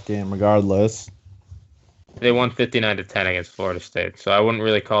a tough game, regardless. They won 59-10 against Florida State, so I wouldn't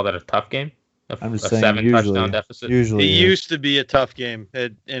really call that a tough game. I'm just a saying, 7 usually, touchdown deficit. It usually is. used to be a tough game,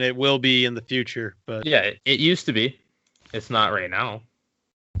 and it will be in the future. But Yeah, it used to be. It's not right now.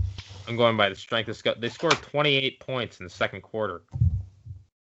 I'm going by the strength of schedule. They scored 28 points in the second quarter,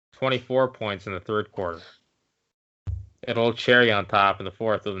 24 points in the third quarter. A little cherry on top in the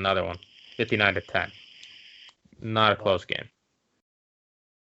fourth with another one, 59-10. Not a close game.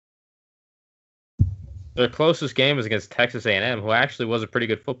 Their closest game was against Texas A&M, who actually was a pretty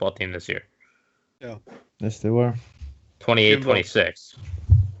good football team this year. Yes, they were. 28-26.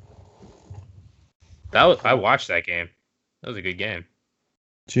 I watched that game. That was a good game.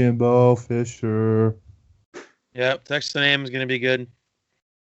 Jimbo Fisher. yeah, Texas A&M is going to be good.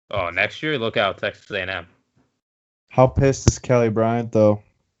 Oh, next year, look out, Texas A&M. How pissed is Kelly Bryant, though?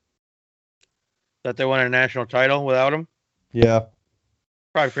 That they won a national title without him. Yeah.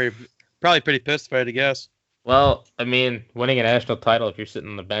 Probably pretty pissed if I had to guess. Well, I mean, winning a national title if you're sitting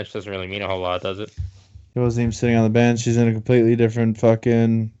on the bench doesn't really mean a whole lot, does it? He wasn't even sitting on the bench. He's in a completely different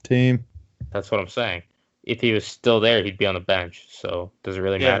fucking team. That's what I'm saying. If he was still there, he'd be on the bench. So does it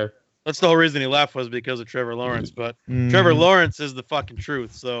really Yeah. matter? That's the whole reason he left was because of Trevor Lawrence. But Mhm. Trevor Lawrence is the fucking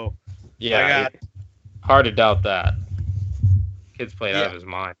truth. So Yeah, hard to doubt that. Kid's played out of his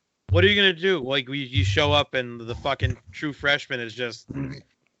mind. what are you gonna do? Like you show up and the fucking true freshman is just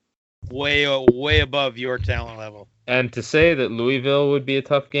way above your talent level. And to say that Louisville would be a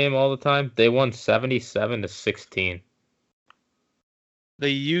tough game all the time, they won 77-16. They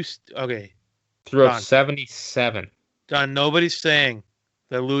used Threw up Done. 77. Don. Nobody's saying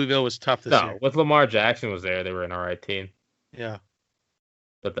that Louisville was tough this No, year. with Lamar Jackson was there, they were an all right team. Yeah,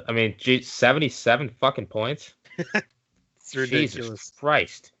 But I mean, 77 fucking points. it's ridiculous. Jesus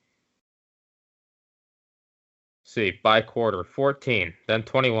Christ. See, by quarter, 14, then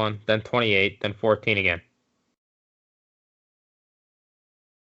 21, then 28, then 14 again.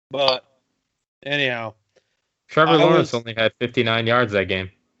 But anyhow, Trevor I Lawrence was- only had 59 yards that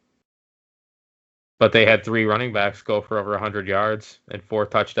game. But they had 3 running backs go for over 100 yards and 4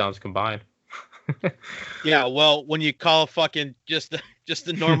 touchdowns combined. yeah. Well, when you call a fucking just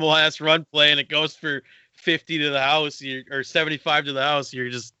a normal ass run play and it goes for 50 to the house, or 75 to the house, you're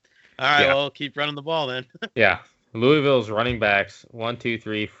just all right. Yeah. Well, keep running the ball then. Yeah. Louisville's running backs, 1, 2,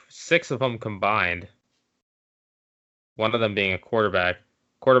 3, 6 of them combined. One of them being a quarterback.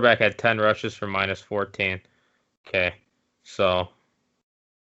 Quarterback had 10 rushes for minus 14. Okay. So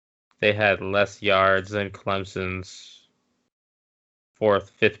they had less yards than Clemson's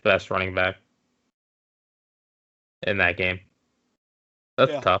 4th, 5th best running back in that game.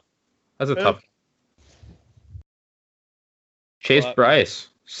 That's Yeah. tough. That's a Yeah. tough. Chase But- Bryce,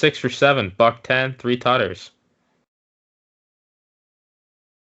 6 for 7, buck 10, 3 tutters.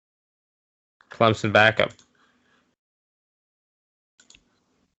 Clemson backup.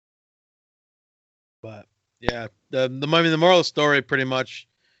 But yeah, the moral of the story pretty much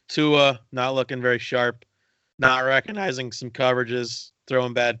Tua not looking very sharp, not recognizing some coverages,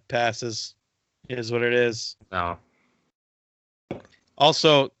 throwing bad passes is what it is. No.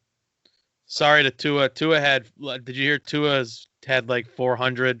 Also, sorry to Tua. Tua did you hear Tua's had like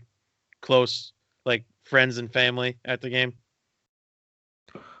 400 close like friends and family at the game?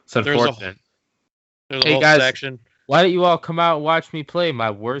 It's There's a- unfortunate. There's a Hey, whole guys. section. Why don't you all come out and watch me play my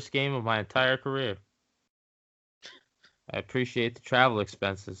worst game of my entire career? I appreciate the travel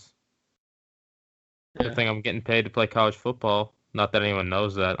expenses. Good thing I'm getting paid to play college football. Not that anyone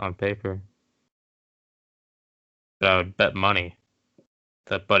knows that on paper. But I would bet money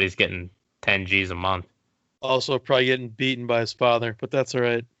that Buddy's getting 10 G's a month. Also probably getting beaten by his father, but that's all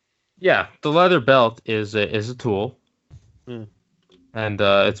right. Yeah, the leather belt is a tool. Hmm. And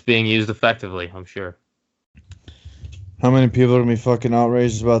it's being used effectively, I'm sure. How many people are going to be fucking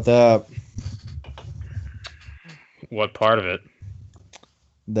outraged about that? What part of it?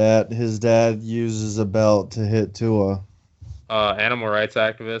 That his dad uses a belt to hit Tua. Animal rights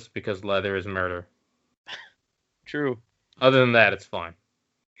activists, because leather is murder. True. Other than that, it's fine.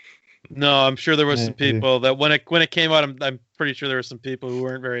 No, I'm sure there was some Maybe. people that when it came out, I'm pretty sure there were some people who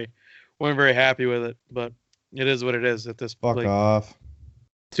weren't very happy with it. But it is what it is at this Fuck point. off.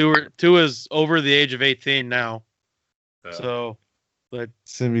 Two is over the age of 18 now. So, but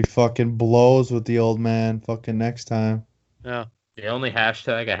It's gonna be fucking blows with the old man fucking next time. yeah, The only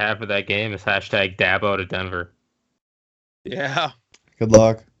hashtag I have for that game is hashtag Dabo to Denver. yeah. Good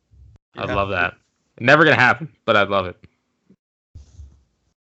luck. I'd Yeah. love that. Never gonna happen, but I'd love it.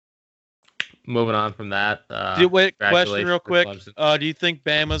 Moving on from that. Wait, question congratulations real to quick. Clemson. Do you think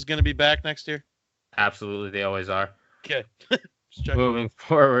Bama's going to be back next year? Absolutely, they always are. Okay. Just checking. Moving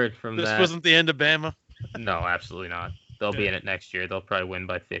forward from This that. wasn't the end of Bama. No, absolutely not. They'll be in it next year. They'll probably win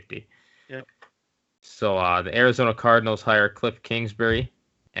by 50. Yep. So the Arizona Cardinals hire Cliff Kingsbury,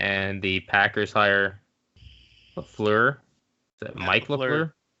 and the Packers hire LaFleur. Is that Matt Mike LaFleur.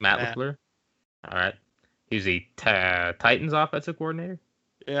 LaFleur? Matt Matt. LaFleur. All right. He's the Titans offensive coordinator.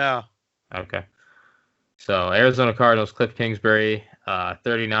 Yeah. Okay. So Arizona Cardinals, Cliff Kingsbury,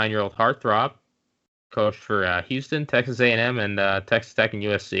 39-year-old heartthrob, coached for Houston, Texas A&M, and Texas Tech and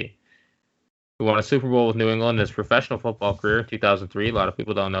USC. Who won a Super Bowl with New England in his professional football career in 2003. A lot of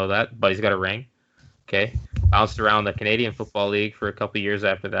people don't know that, but he's got a ring. Okay. Bounced around the Canadian Football League for a couple of years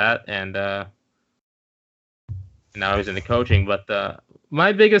after that, and now he's into coaching. But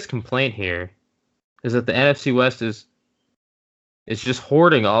my biggest complaint here is that the NFC West is just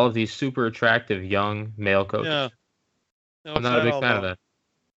hoarding all of these super attractive young male coaches. Yeah. No, I'm it's not a big all fan of about-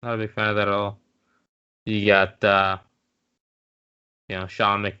 that. Not a big fan of that at all. You got,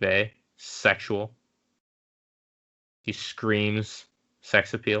 Sean McVay, sexual. He screams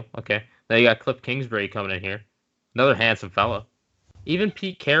sex appeal. Okay. Now you got Cliff Kingsbury coming in here. Another handsome fellow. Even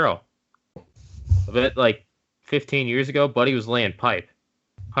Pete Carroll. A bit like 15 years ago, Buddy was laying pipe.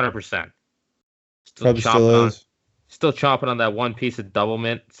 100%. Probably still is. Still chomping on that one piece of double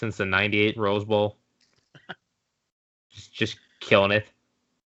mint since the 98 Rose Bowl. just killing it.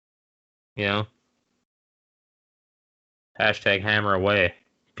 You know? Hashtag hammer away,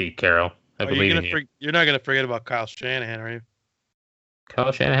 Pete Carroll. I believe in you. You're not going to forget about Kyle Shanahan, are you?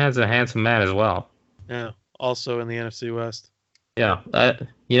 Kyle Shanahan's a handsome man as well. Yeah. Also in the NFC West. Yeah.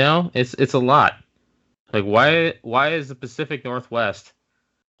 It's a lot. Like, why is the Pacific Northwest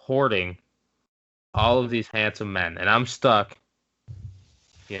hoarding all of these handsome men? And I'm stuck,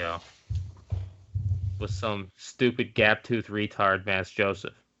 with some stupid gap-toothed retard, Vance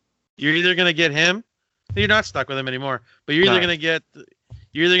Joseph. You're either going to get him. You're not stuck with him anymore. But you're either going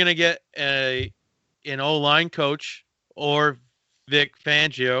to get an O-line coach or Vic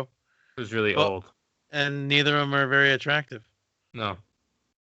Fangio, Who's really old. and neither of them are very attractive. No.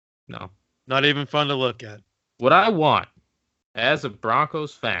 Not even fun to look at. What I want, as a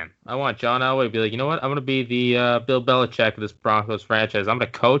Broncos fan, I want John Elway to be like, you know what? I'm going to be the Bill Belichick of this Broncos franchise. I'm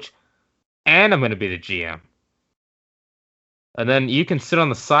going to coach, and I'm going to be the GM. And then you can sit on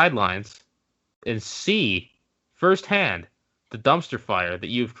the sidelines and see firsthand the dumpster fire that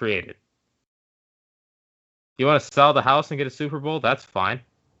you've created. You want to sell the house and get a Super Bowl? That's fine.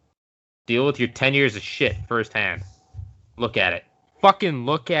 Deal with your 10 years of shit firsthand. Look at it. Fucking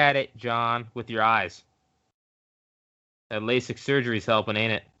look at it, John, with your eyes. That LASIK surgery's helping,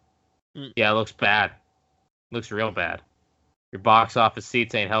 ain't it? Mm. Yeah, it looks bad. Looks real bad. Your box office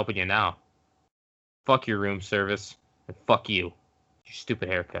seats ain't helping you now. Fuck your room service. And fuck you. Your stupid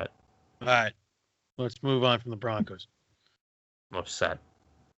haircut. All right. Let's move on from the Broncos. I'm upset.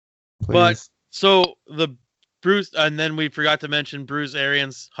 But Please. so the Bruce, and then we forgot to mention Bruce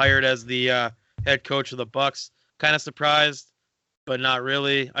Arians hired as the head coach of the Bucks. Kind of surprised, but not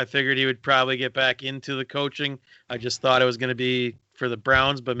really. I figured he would probably get back into the coaching. I just thought it was going to be for the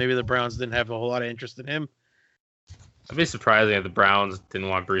Browns, but maybe the Browns didn't have a whole lot of interest in him. It'd be surprising if the Browns didn't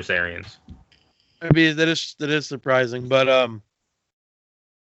want Bruce Arians. Maybe that is surprising, but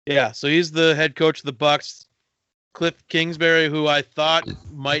yeah. So he's the head coach of the Bucks. Cliff Kingsbury, who I thought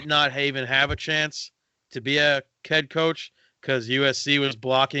might not even have a chance to be a head coach because USC was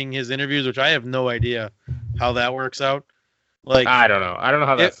blocking his interviews, which I have no idea how that works out. Like, I don't know. I don't know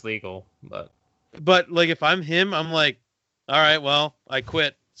how that's legal, but like if I'm him, I'm like, all right, well, I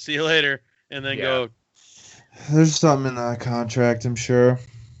quit. See you later, and then go. There's something in that contract, I'm sure.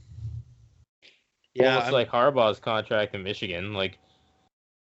 Yeah, almost like Harbaugh's contract in Michigan. Like,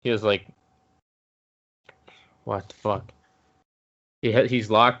 he was like, what the fuck? He's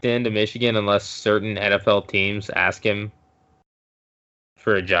locked into Michigan unless certain NFL teams ask him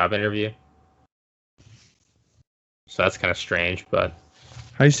for a job interview. So that's kind of strange, but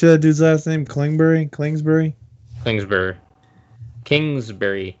How you say that dude's last name? Kingsbury?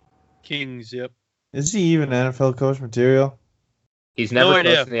 Kingsbury. Kings. Yep. Is he even NFL coach material? He's never No coached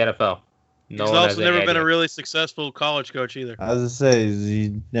idea. in the NFL. No He's one has also any never been idea. a really successful college coach either. I was gonna say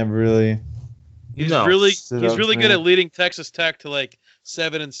he never really. He's No. really Stood he's up really to good me. at leading Texas Tech to like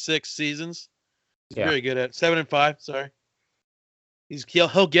 7-6 seasons. He's Yeah. very good at 7-5. Sorry.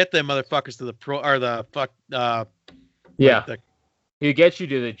 He'll get them motherfuckers to the pro or the fuck Yeah. like He'll get you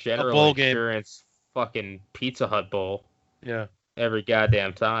to the General bowl game. Insurance fucking Pizza Hut bowl yeah. every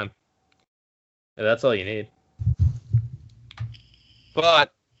goddamn time. And that's all you need.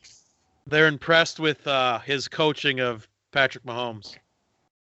 But they're impressed with his coaching of Patrick Mahomes.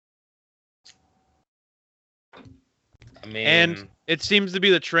 I mean, And it seems to be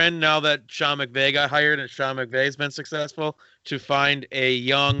the trend now that Sean McVay got hired and Sean McVay's been successful to find a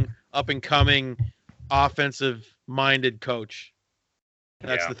young, up-and-coming, offensive-minded coach.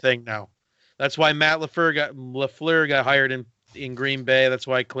 That's Yeah. the thing now. That's why Matt LaFleur got hired in Green Bay. That's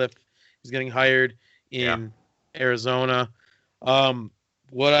why Cliff is getting hired in Arizona.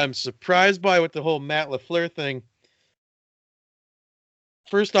 What I'm surprised by with the whole Matt LaFleur thing,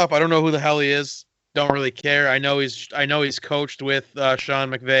 first off, I don't know who the hell he is. Don't really care. I know he's coached with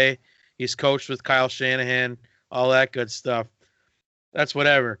Sean McVay. He's coached with Kyle Shanahan, all that good stuff. That's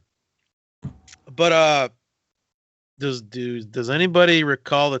whatever. But does anybody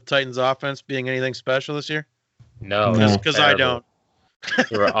recall the Titans offense being anything special this year? no. No. Because I don't.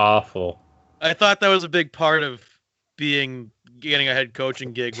 They were awful. I thought that was a big part of getting a head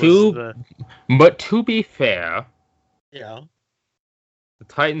coaching gig. But to be fair, Yeah, the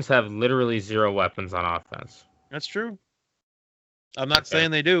Titans have literally 0 weapons on offense. that's true. I'm not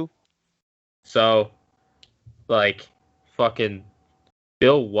saying they do. So, like, fucking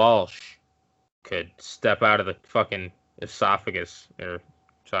Bill Walsh could step out of the fucking sarcophagus.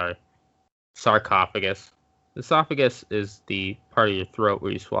 Esophagus is the part of your throat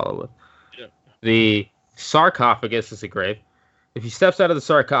where you swallow with. Yeah. The sarcophagus is a grave. If he steps out of the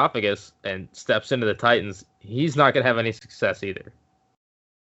sarcophagus and steps into the Titans, he's not going to have any success either.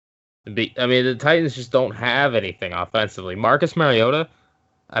 I mean, the Titans just don't have anything offensively. Marcus Mariota,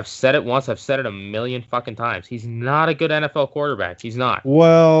 I've said it once, I've said it a million fucking times. He's not a good NFL quarterback. He's not.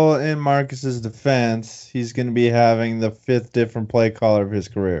 Well, in Marcus's defense, he's going to be having the 5th different play caller of his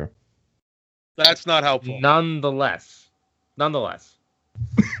career. That's not helpful. Nonetheless,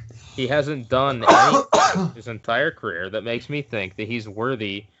 he hasn't done anything his entire career that makes me think that he's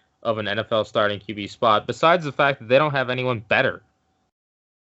worthy of an NFL starting QB spot, besides the fact that they don't have anyone better.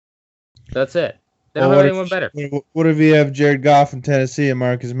 That's it. They don't have anyone better. What if you have Jared Goff in Tennessee and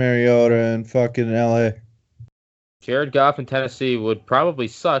Marcus Mariota in fucking LA? Jared Goff in Tennessee would probably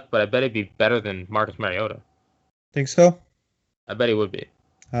suck, but I bet he'd be better than Marcus Mariota. Think so? I bet he would be.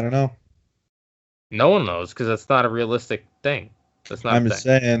 I don't know. No one knows because that's not a realistic thing. That's not I'm a just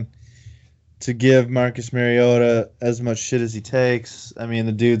thing. saying, to give Marcus Mariota as much shit as he takes, I mean,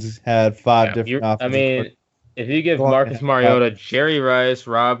 the dude's had 5 different I offensive mean, if you give Marcus Mariota, Jerry Rice,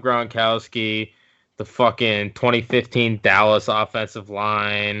 Rob Gronkowski, the fucking 2015 Dallas offensive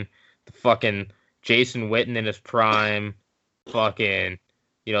line, the fucking Jason Witten in his prime, fucking,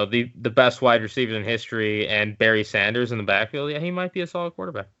 the best wide receivers in history, and Barry Sanders in the backfield, yeah, he might be a solid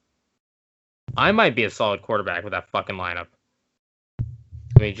quarterback. I might be a solid quarterback with that fucking lineup.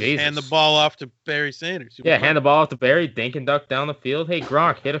 I mean, Jesus. Hand the ball off to Barry Sanders. Yeah, hand the ball off to Barry, dink and duck down the field. Hey,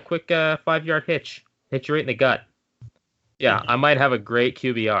 Gronk, hit a quick 5-yard hitch. Hit you right in the gut. Yeah, I might have a great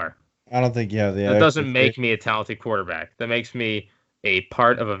QBR. I don't think you have the. That doesn't make me a talented quarterback. That makes me a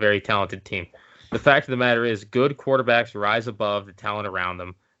part of a very talented team. The fact of the matter is, good quarterbacks rise above the talent around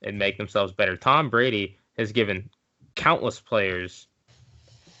them and make themselves better. Tom Brady has given countless players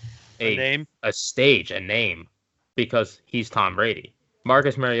a stage, a name, because he's Tom Brady.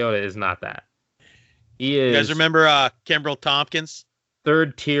 Marcus Mariota is not that. He is. You guys remember Kimbrel Tompkins?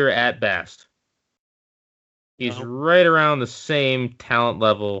 3rd tier at best. He's right around the same talent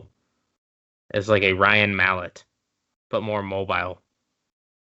level as like a Ryan Mallett, but more mobile.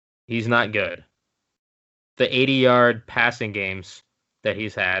 He's not good. The 80-yard passing games that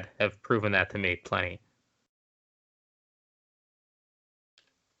he's had have proven that to me plenty.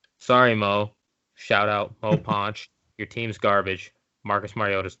 Sorry, Mo. Shout out, Mo Ponch. Your team's garbage. Marcus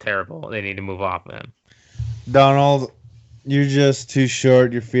Mariota's terrible. They need to move off of him. Donald, you're just too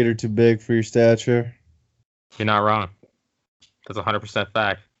short. Your feet are too big for your stature. You're not wrong. That's 100%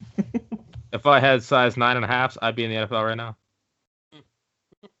 fact. If I had size 9.5s, I'd be in the NFL right now.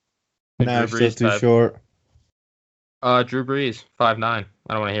 Nah, you're still too short. Drew Brees, 5'9". I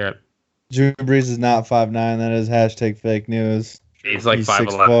don't want to hear it. Drew Brees is not 5'9". That is hashtag fake news. He's like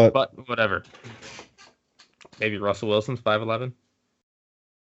 5'11", 6', but whatever. Maybe Russell Wilson's 5'11".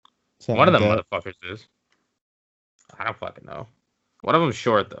 Something One of them like that. motherfuckers is. I don't fucking know. One of them's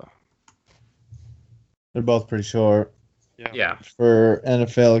short though. They're both pretty short Yeah. for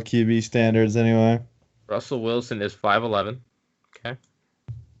NFL QB standards, anyway. Russell Wilson is 5'11". Okay.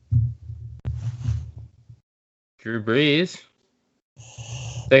 Drew Brees,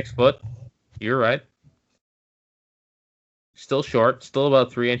 6 foot. You're right. Still short. Still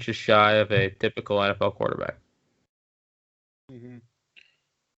about 3 inches shy of a typical NFL quarterback. Mm-hmm.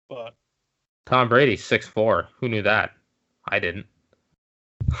 But Tom Brady, 6'4". Who knew that? I didn't.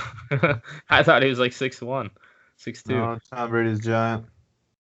 I thought he was like 6'1", 6'2". No, Tom Brady's giant.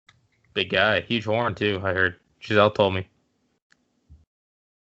 Big guy. Huge horn, too, I heard. Giselle told me.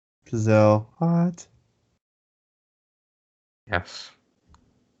 Giselle. Hot. Yes.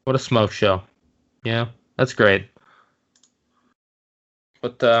 What a smoke show. Yeah, that's great.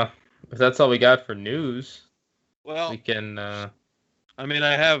 But if that's all we got for news, well, we can... I mean,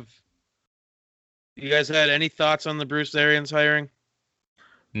 I have. You guys had any thoughts on the Bruce Arians hiring? Is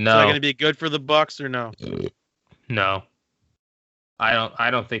that No. going to be good for the Bucks or no? No.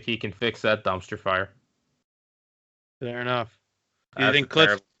 I don't think he can fix that dumpster fire. Fair enough. Do you That's think Cliff?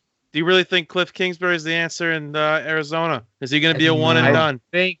 terrible. Do you really think Cliff Kingsbury is the answer in Arizona? Is he going to be a one and No. done?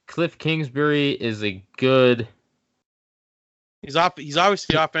 I think Cliff Kingsbury is a good... He's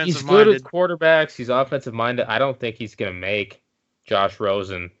obviously offensive He's good minded. with quarterbacks. He's offensive minded. I don't think he's going to make Josh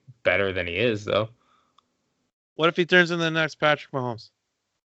Rosen better than he is, though. What if he turns into the next Patrick Mahomes?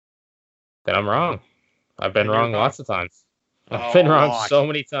 Then I'm wrong. I've been Then you're wrong wrong. lots of times. I've been wrong lot. so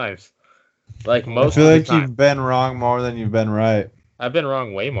many times. Like I most feel of the like time. you've been wrong more than you've been right. I've been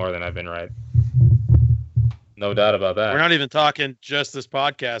wrong way more than I've been right. No doubt about that. We're not even talking just this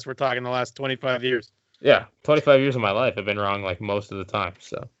podcast. We're talking the last 25 years. Yeah, 25 years of my life, I've been wrong like most of the time.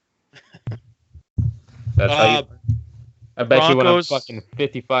 So that's how you. I bet you when I'm Broncos- fucking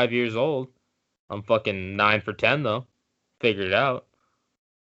 55 years old, I'm fucking 9 for 10 though. Figured it out.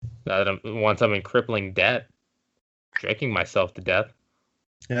 That once I'm in crippling debt, drinking myself to death.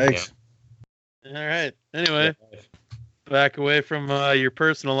 Yikes. All right. Anyway, back away from your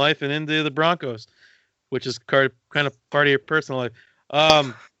personal life and into the Broncos, which is kind of part of your personal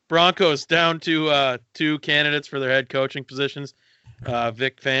life. Broncos down to 2 candidates for their head coaching positions,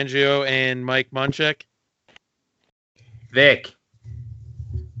 Vic Fangio and Mike Munchak. Vic,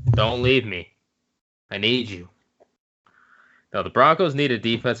 don't leave me. I need you. No, the Broncos need a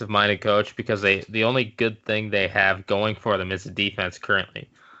defensive-minded coach because the only good thing they have going for them is the defense currently.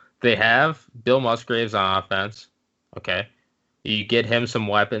 They have Bill Musgraves on offense. Okay. You get him some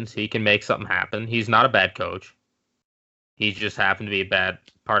weapons, he can make something happen. He's not a bad coach. He just happened to be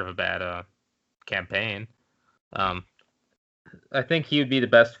part of a bad campaign. I think he would be the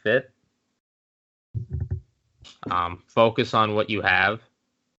best fit. Focus on what you have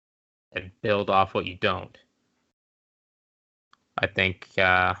and build off what you don't. I think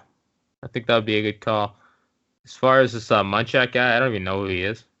that would be a good call. As far as this Munchak guy, I don't even know who he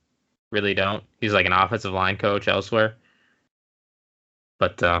is. Really don't. He's like an offensive line coach elsewhere.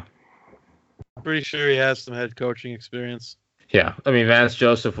 But Pretty sure he has some head coaching experience. yeah, I mean Vance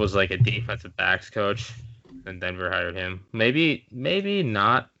Joseph was like a defensive backs coach, and Denver hired him. Maybe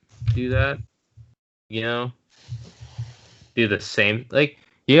not do that. You know, do the same. Like,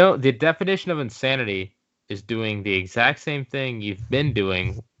 you know, the definition of insanity is doing the exact same thing you've been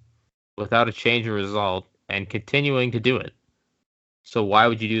doing without a change in result and continuing to do it. So why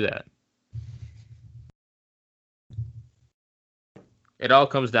would you do that? It all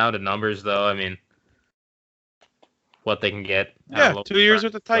comes down to numbers, though. I mean, what they can get. Yeah, 2 years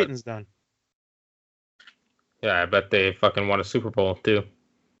with the Titans done. Yeah, I bet they fucking won a Super Bowl, too.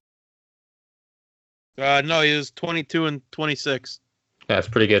 No, he was 22 and 26. Yeah, that's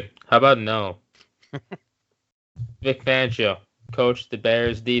pretty good. How about no? Vic Fangio coached the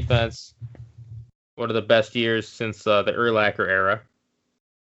Bears defense. One of the best years since the Urlacher era.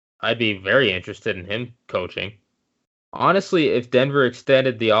 I'd be very interested in him coaching. Honestly, if Denver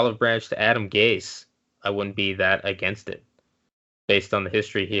extended the olive branch to Adam Gase, I wouldn't be that against it, based on the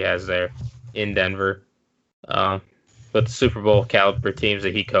history he has there in Denver. But the Super Bowl caliber teams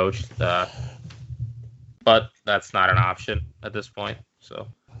that he coached, but that's not an option at this point. So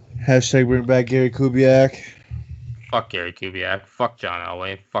Hashtag bring back Gary Kubiak. fuck Gary Kubiak, fuck John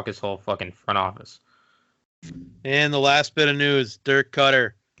Elway, fuck his whole fucking front office. And the last bit of news, Dirk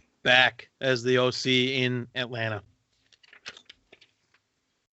Cutter back as the OC in Atlanta.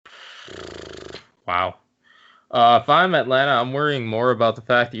 Wow. If I'm Atlanta, I'm worrying more about the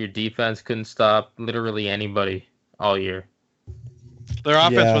fact that your defense couldn't stop literally anybody all year. Their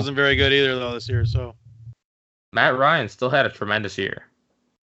offense Yeah. wasn't very good either, though, this year. So Matt Ryan still had a tremendous year.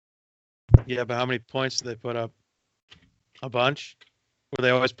 Yeah, but how many points did they put up? A bunch. Were they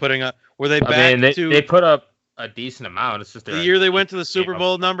always putting up? Were they I back mean, to they put up a decent amount. It's just the their year they went to the execution Super came up.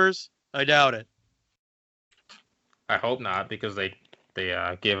 Bowl numbers? I doubt it. I hope not, because they gave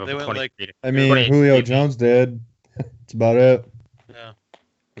up They went 23 to I mean, 28 Julio lead. Jones did. That's about it. Yeah.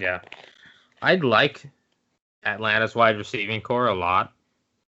 Yeah, I like Atlanta's wide receiving core a lot.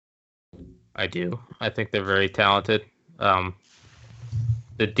 I do. I think they're very talented. The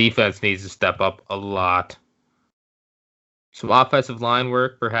defense needs to step up a lot. Some offensive line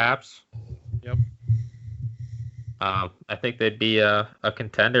work, perhaps. Yep. I think they'd be a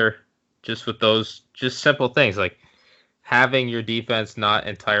contender just with those just simple things like having your defense not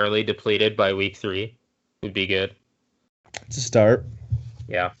entirely depleted by week 3 would be good. It's a start.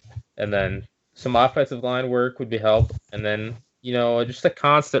 Yeah. And then some offensive line work would be help. And then, just a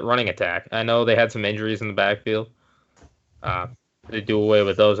constant running attack. I know they had some injuries in the backfield. They do away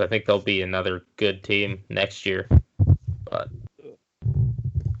with those. I think they'll be another good team next year. But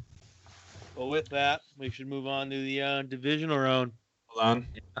Well, with that, we should move on to the divisional round. Hold on.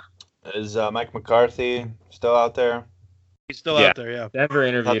 Is Mike McCarthy still out there? He's still Yeah. out there, yeah. Denver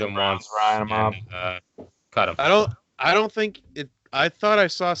interviewed the him Browns once. rile him up. And, cut him. I don't think it. I thought I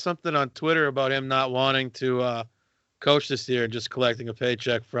saw something on Twitter about him not wanting to coach this year and just collecting a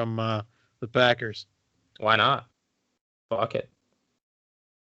paycheck from the Packers. Why not? Fuck it.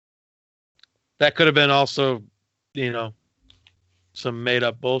 That could have been also, some made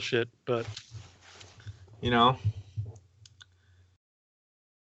up bullshit, but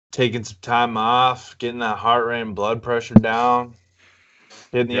Taking some time off, getting that heart rate and blood pressure down,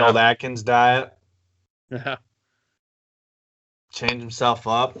 hitting the old Atkins diet, yeah. change himself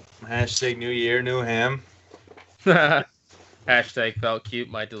up. Hashtag new year, new him. Hashtag felt cute,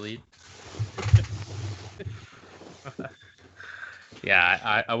 might delete.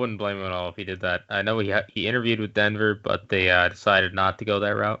 Yeah, I wouldn't blame him at all if he did that. I know he interviewed with Denver, but they decided not to go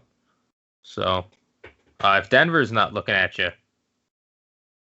that route. So, if Denver's not looking at you,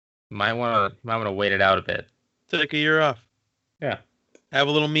 you might want to wait it out a bit. Take a year off. Yeah. Have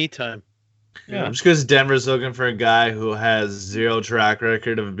a little me time. Yeah. Just because Denver's looking for a guy who has zero track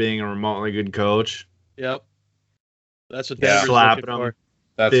record of being a remotely good coach. Yep. That's what Yeah. Denver's Slapping looking him. for.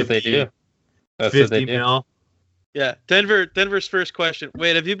 That's 50, what they do. That's 50 what they do. mil. Yeah. Denver's first question.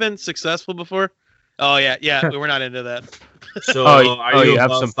 Wait, have you been successful before? Oh yeah, we're not into that. So are you you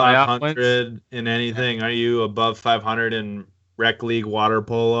have above some playoff 500 in anything? Are you above 500 in rec league water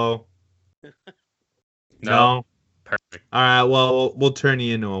polo? No. Perfect. All right. Well, we'll turn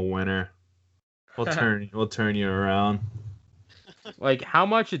you into a winner. We'll turn you around. Like, how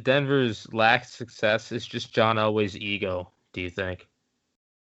much of Denver's lack of success is just John Elway's ego, do you think?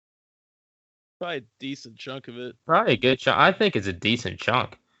 Probably a decent chunk of it. Probably a good chunk. I think it's a decent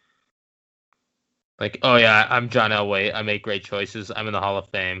chunk. Like, oh yeah, I'm John Elway. I make great choices. I'm in the Hall of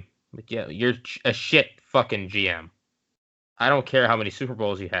Fame. Like, yeah, you're a shit fucking GM. I don't care how many Super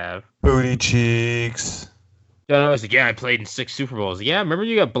Bowls you have. Booty cheeks. John Elway's like, yeah, I played in 6 Super Bowls. Yeah, remember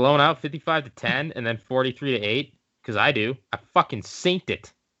you got blown out 55-10 and then 43-8? Because I do. I fucking saint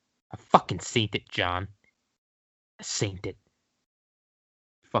it. I fucking saint it, John. I saint it.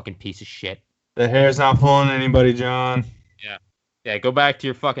 Fucking piece of shit. The hair's not fooling anybody, John. Yeah, go back to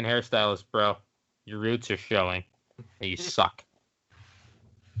your fucking hairstylist, bro. Your roots are showing. And you suck.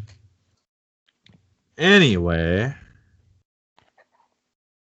 Anyway.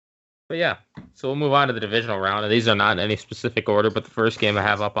 But yeah, so we'll move on to the divisional round. And these are not in any specific order, but the first game I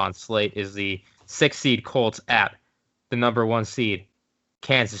have up on slate is the 6th seed Colts at the number 1 seed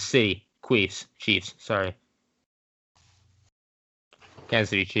Kansas City Chiefs. Kansas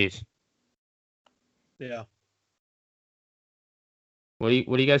City Chiefs. Yeah. What do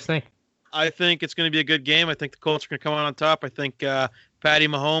you guys think? I think it's going to be a good game. I think the Colts are going to come out on top. I think Patty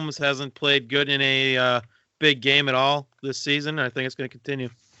Mahomes hasn't played good in a big game at all this season. I think it's going to continue.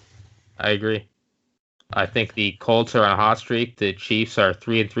 I agree. I think the Colts are on a hot streak. The Chiefs are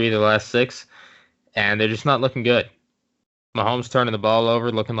 3-3 the last 6, and they're just not looking good. Mahomes turning the ball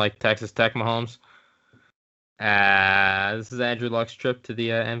over, looking like Texas Tech Mahomes. This is Andrew Luck's trip to the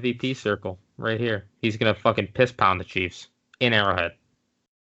MVP circle right here. He's going to fucking piss pound the Chiefs in Arrowhead.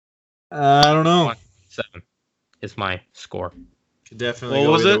 I don't know. 7 is my score. Could definitely What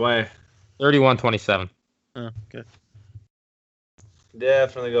go was either it? way. 31-27. Oh, okay.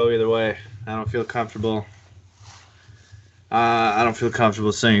 Definitely go either way. I don't feel comfortable. I don't feel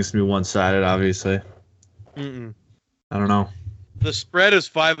comfortable saying it's gonna be one-sided. Obviously, Mm-mm. I don't know. The spread is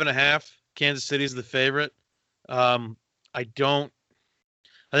 5.5. Kansas City's the favorite. I think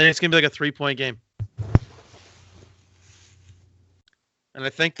it's going to be like a 3-point game. And And I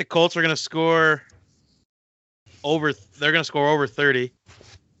think the Colts are going to score over. They're going to score over 30.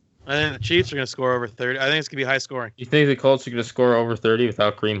 I think the Chiefs are going to score over 30. I think it's going to be high scoring. You think the Colts are going to score over 30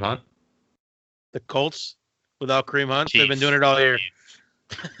 without Kareem Hunt? The Colts without Kareem Hunt, Chiefs. they've been doing it all year.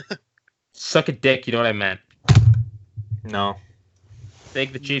 Suck a dick, you know what I meant. No.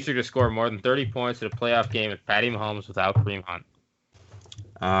 Think the Chiefs are going to score more than 30 points in a playoff game with Patty Mahomes without Kareem Hunt?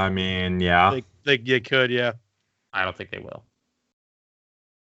 I mean, yeah. They could, yeah. I don't think they will.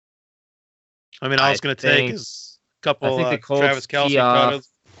 I mean, all it's going to take is a couple I think the Colts Travis Kelce tee off. photos.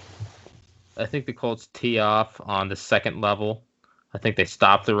 I think the Colts tee off on the second level. I think they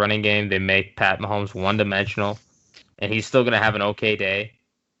stop the running game. They make Pat Mahomes one-dimensional, and he's still going to have an okay day.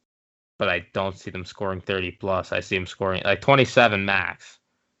 But I don't see them scoring 30 plus. I see them scoring like 27 max,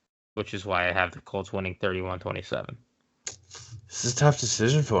 which is why I have the Colts winning 31-27. This is a tough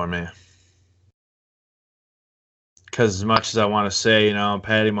decision for me. Because as much as I want to say,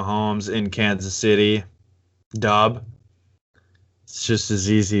 Patty Mahomes in Kansas City, dub, it's just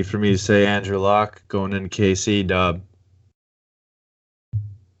as easy for me to say Andrew Luck going into KC, dub.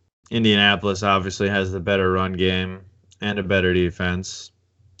 Indianapolis obviously has the better run game and a better defense,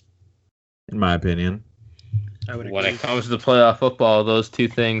 in my opinion. I would When agree. it comes to playoff football, those two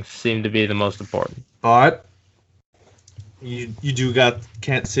things seem to be the most important. But you do got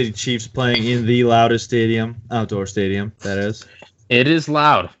Kansas City Chiefs playing in the loudest stadium, outdoor stadium, that is. It is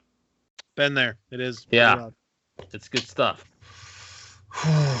loud. Been there. It is. Yeah. loud. It's good stuff.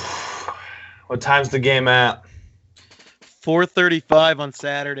 What time's the game at? 4:35 on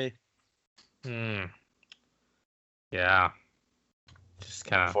Saturday. Yeah. Just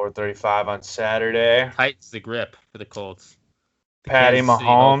kind of 4:35 on Saturday. tightens the grip for the Colts. Patty Kansas City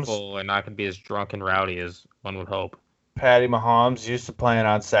Mahomes. hopeful are not going to be as drunk and rowdy as one would hope. Patty Mahomes used to playing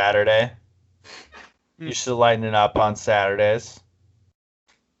on Saturday. Used to lighten it up on Saturdays.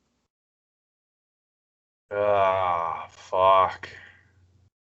 Ah, fuck.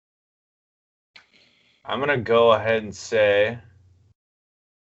 I'm going to go ahead and say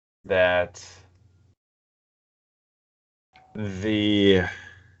that the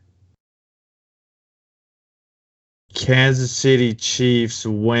Kansas City Chiefs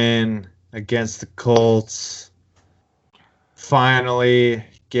win against the Colts. Finally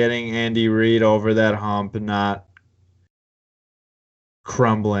getting Andy Reid over that hump and not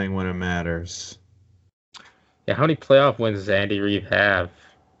crumbling when it matters. Yeah, how many playoff wins does Andy Reid have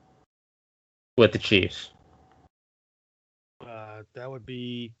with the Chiefs? That would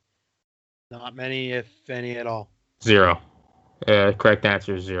be not many, if any at all. 0. Correct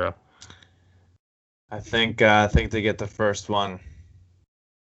answer is 0. I think they get the first one.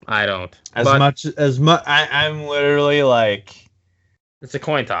 I don't. As But much I'm literally like it's a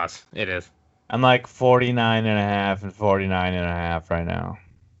coin toss. It is. I'm like 49.5 and 49.5 right now.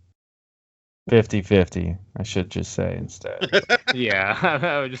 50-50, I should just say instead. Yeah,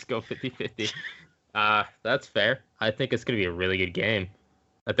 I would just go 50-50. That's fair. I think it's going to be a really good game.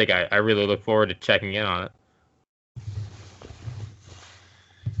 I think I really look forward to checking in on it.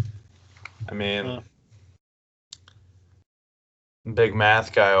 I mean, big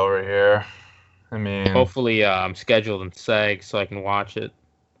math guy over here. I mean, Hopefully, I'm scheduled in SEG so I can watch it.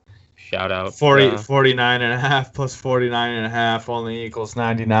 Shout out. 49.5 plus 49.5 only equals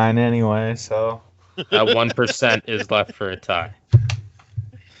 99 anyway, so. That 1% is left for a tie.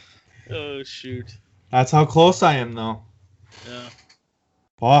 Oh shoot. That's how close I am, though. Yeah.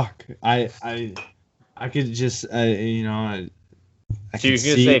 Fuck. I could just, I So can you're going to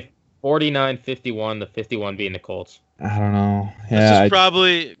see. say 49-51, the 51 being the Colts. I don't know. This Yeah. is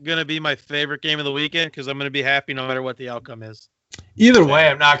probably gonna be my favorite game of the weekend because I'm gonna be happy no matter what the outcome is. Either way,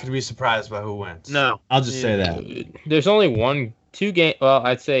 I'm not going to be surprised by who wins. No. I'll just say that. There's only two game. Well,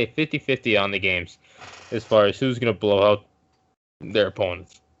 I'd say 50-50 on the games as far as who's going to blow out their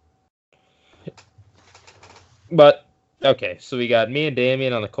opponents. But, okay, so we got me and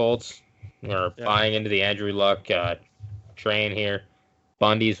Damien on the Colts. We're buying into the Andrew Luck train here.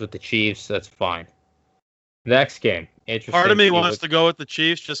 Bundy's with the Chiefs. That's fine. Next game. Interesting. Part of me wants to go with the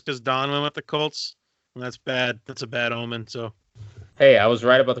Chiefs just because Don went with the Colts. And that's bad. That's a bad omen. So Hey, I was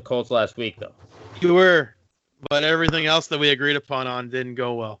right about the Colts last week, though. you were, but everything else that we agreed upon didn't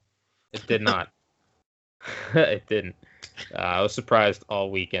go well. It did not. It didn't. I was surprised all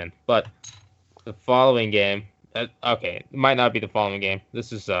weekend. But the following game, okay, it might not be the following game.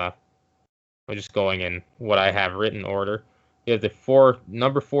 This is, we're just going in what I have written order. You have the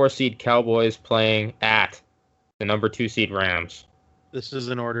number 4 seed Cowboys playing at the number 2 seed Rams. This is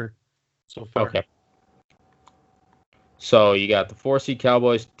in order so far. Okay. So you got the 4 seed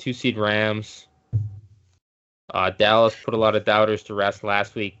Cowboys, 2 seed Rams. Dallas put a lot of doubters to rest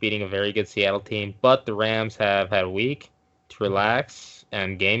last week, beating a very good Seattle team. But the Rams have had a week to relax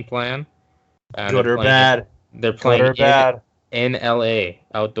and game plan. And Good or bad? They're Good playing or bad? in LA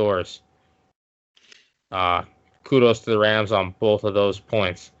outdoors. Kudos to the Rams on both of those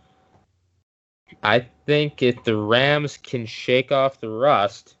points. I think if the Rams can shake off the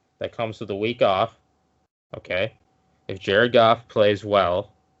rust that comes with a week off, okay, if Jared Goff plays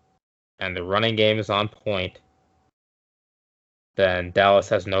well and the running game is on point, then Dallas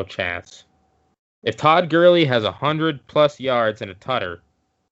has no chance. If Todd Gurley has 100+ yards and a tutter,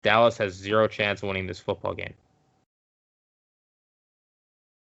 Dallas has zero chance of winning this football game.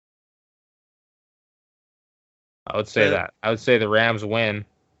 I would say that. I would say the Rams win,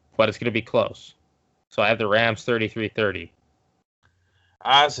 but it's going to be close. So I have the Rams 33-30.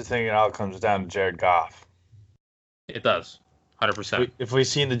 I honestly think it all comes down to Jared Goff. It does. 100%. If we've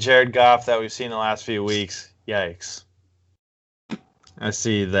seen the Jared Goff that we've seen the last few weeks, yikes. I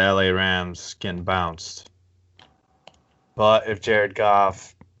see the LA Rams getting bounced. But if Jared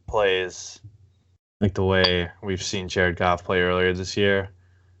Goff plays like the way we've seen Jared Goff play earlier this year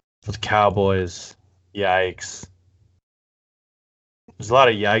for the Cowboys, yikes. There's a lot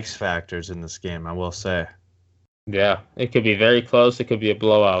of yikes factors in this game, I will say. Yeah, it could be very close. It could be a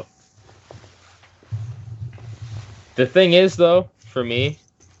blowout. The thing is, though, for me,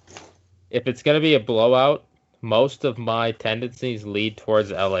 if it's going to be a blowout, most of my tendencies lead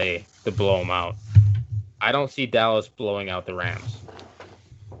towards LA to blow them out. I don't see Dallas blowing out the Rams.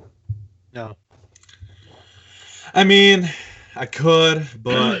 No. I mean, I could,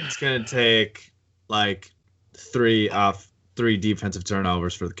 but it's going to take like three defensive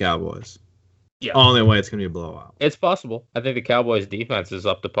turnovers for the Cowboys. Yeah. Only way it's going to be a blowout. It's possible. I think the Cowboys' defense is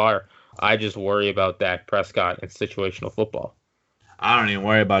up to par. I just worry about Dak Prescott and situational football. I don't even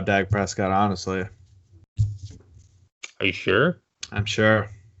worry about Dak Prescott, honestly. Are you sure? I'm sure.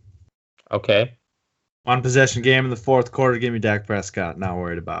 Okay. One possession game in the fourth quarter, give me Dak Prescott. Not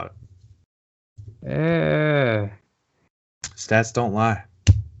worried about it. Stats don't lie.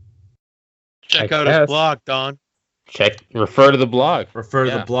 Check out his blog, Don. Refer to the blog. Refer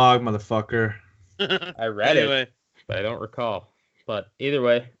to the blog, motherfucker. I read it, but I don't recall. But either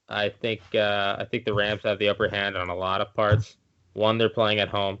way, I think the Rams have the upper hand on a lot of parts. 1, they're playing at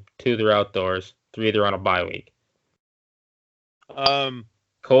home. 2, they're outdoors. 3, they're on a bye week.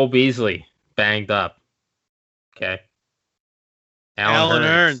 Cole Beasley banged up. Okay. Alan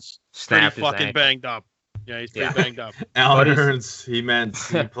Hearns snapped pretty fucking banged up. Yeah, he's pretty banged up. Alan Hearns, he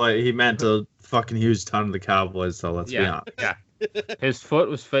meant a fucking huge ton of the Cowboys. So let's be honest. Yeah. His foot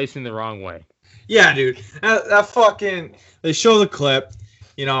was facing the wrong way. Yeah, dude. That fucking. They show the clip.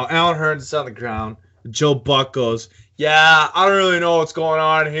 You know, Alan Hearns is on the ground. Joe Buck goes, "Yeah, I don't really know what's going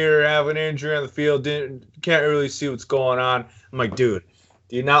on here. I have an injury on the field. Can't really see what's going on." I'm like, dude,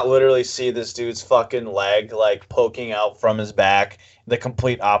 do you not literally see this dude's fucking leg like poking out from his back the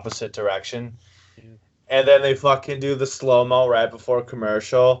complete opposite direction? Yeah. And then they fucking do the slow-mo right before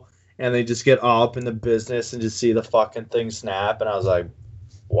commercial, and they just get all up in the business and just see the fucking thing snap. And I was like,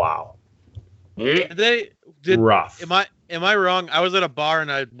 wow. Rough. Am I wrong? I was at a bar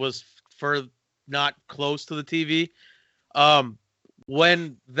and I was not close to the TV.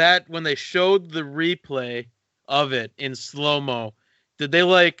 When they showed the replay of it in slow-mo, did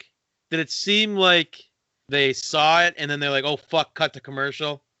it seem like they saw it and then they're like, "Oh fuck, cut to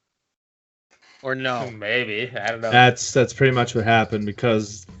commercial"? Or no? Maybe. I don't know. That's pretty much what happened,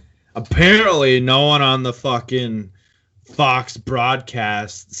 because apparently no one on the fucking Fox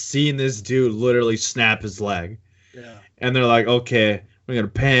broadcast seen this dude literally snap his leg. Yeah. And they're like, "Okay, we're going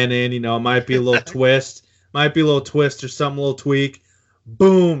to pan in, it might be a little twist. Might be a little twist or something, a little tweak."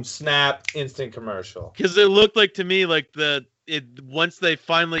 Boom, snap, instant commercial. Because it looked like to me like once they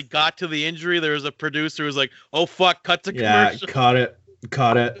finally got to the injury, there was a producer who was like, "Oh fuck, cut to commercial." Yeah,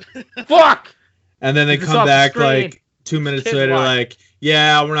 cut it. Fuck! And then they come back like 2 minutes later like,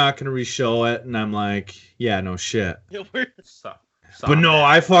 "Yeah, we're not going to re-show it." And I'm like, yeah, no shit. But no,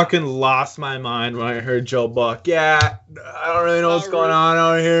 I fucking lost my mind when I heard Joe Buck. Yeah, I don't really know what's going on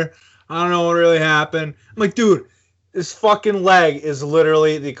out here. I don't know what really happened. I'm like, dude, his fucking leg is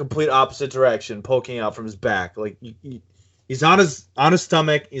literally the complete opposite direction, poking out from his back. Like, he's on his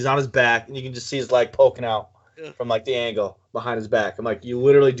stomach, he's on his back, and you can just see his leg poking out from like the angle behind his back. I'm like, you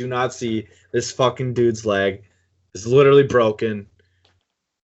literally do not see this fucking dude's leg is literally broken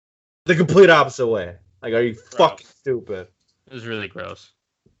the complete opposite way. Like, are you fucking stupid? It was really gross.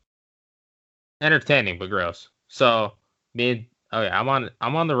 Entertaining, but gross. So, I'm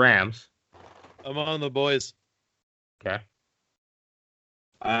on the Rams. I'm on the boys. Okay.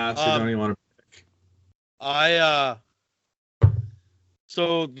 I honestly don't even want to pick. So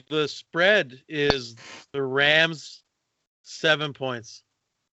the spread is the Rams 7 points.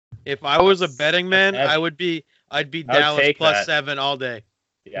 If I was a betting man, I'd be Dallas take plus that. 7 all day.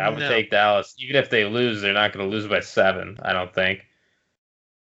 Yeah, I would take Dallas. Even if they lose, they're not going to lose by 7, I don't think.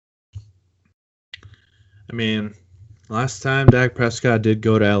 I mean, last time Dak Prescott did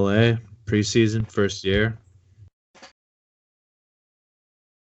go to LA preseason, first year.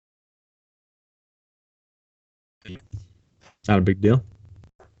 Not a big deal.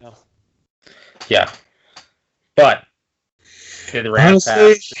 No. Yeah. But could the Rams have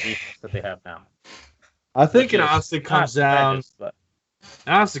the defense that they have now? I think it honestly comes down. It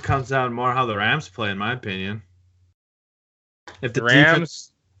honestly comes down more how the Rams play, in my opinion. If the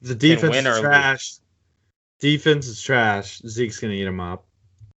Rams, defense is trash, Zeke's gonna eat them up.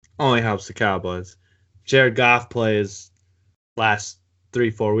 Only helps the Cowboys. Jared Goff plays last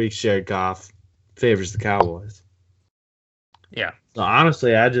 3-4 weeks. Jared Goff favors the Cowboys. Yeah. So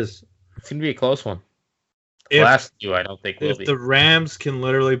honestly, it's gonna be a close one. Last two, I don't think will be. If the Rams can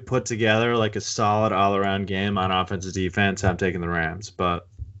literally put together like a solid all-around game on offense and defense, I'm taking the Rams. But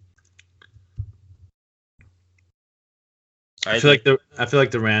I feel like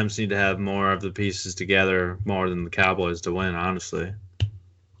the Rams need to have more of the pieces together more than the Cowboys to win. Honestly.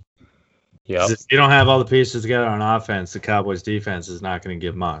 Yeah. If you don't have all the pieces together on offense, the Cowboys' defense is not going to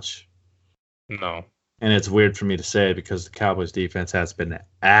give much. No. And it's weird for me to say because the Cowboys' defense has been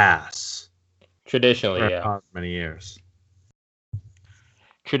ass. Traditionally, yeah. Many years.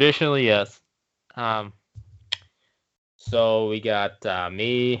 Traditionally, yes. So we got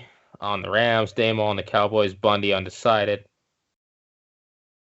me on the Rams, Damo on the Cowboys, Bundy undecided.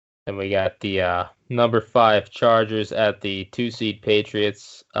 Then we got the number 5 Chargers at the 2-seed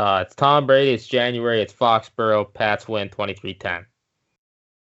Patriots. It's Tom Brady. It's January. It's Foxborough. Pats win 23-10.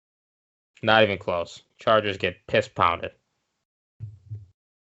 Not even close. Chargers get piss pounded.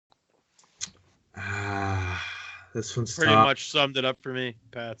 This one's pretty much summed it up for me,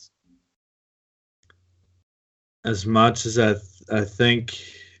 Pats. As much as I think,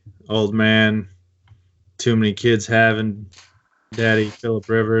 old man, too many kids having Daddy Phillip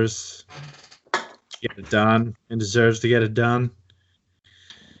Rivers get it done and deserves to get it done.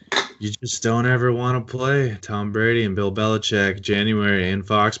 You just don't ever want to play Tom Brady and Bill Belichick January in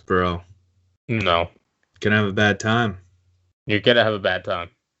Foxborough. No. Gonna have a bad time. You're gonna have a bad time.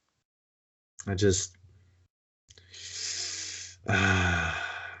 I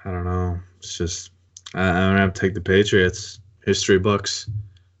don't know. It's just I'm gonna have to take the Patriots. History books,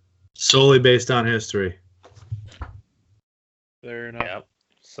 solely based on history. Fair enough. Yep.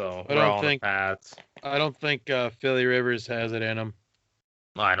 So I don't think Philly Rivers has it in him.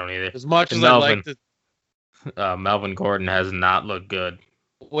 I don't either. As much as I'd like to. Melvin Gordon has not looked good.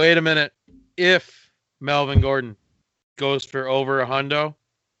 Wait a minute. If Melvin Gordon goes for over a hundo,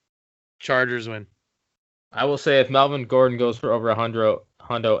 Chargers win. I will say if Melvin Gordon goes for over a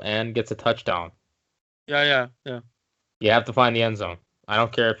hundo and gets a touchdown. Yeah. You have to find the end zone. I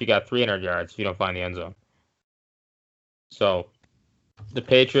don't care if you got 300 yards if you don't find the end zone. So, the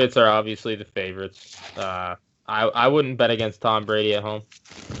Patriots are obviously the favorites. I wouldn't bet against Tom Brady at home.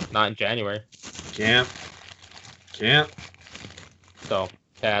 Not in January. Can't. So,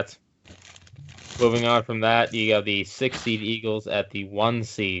 Pats. Moving on from that, you got the 6-seed Eagles at the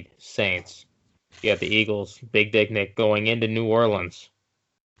 1-seed Saints. You got the Eagles, Big Dick Nick, going into New Orleans.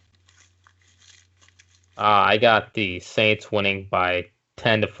 I got the Saints winning by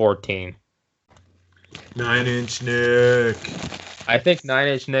 10-14. 9-inch Nick. I think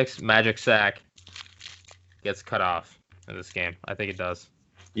 9-inch Nick's magic sack gets cut off in this game. I think it does.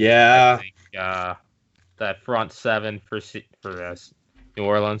 Yeah. I think, that front 7 for New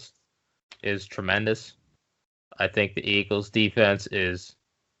Orleans is tremendous. I think the Eagles' defense is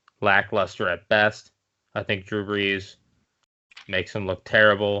lackluster at best. I think Drew Brees makes him look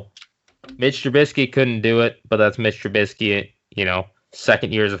terrible. Mitch Trubisky couldn't do it, but that's Mitch Trubisky,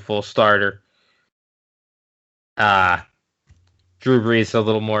 second year as a full starter. Drew Brees a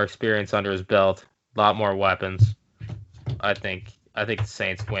little more experience under his belt, a lot more weapons. I think the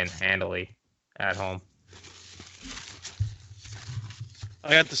Saints win handily at home. I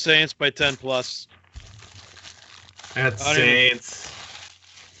got the Saints by 10 plus. I got the Saints.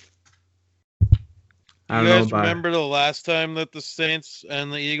 You guys remember the last time that the Saints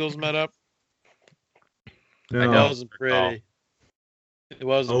and the Eagles met up? No. It wasn't pretty. It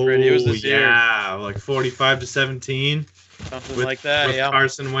wasn't pretty. It was this year. Yeah, like 45-17. Something like that, with yeah.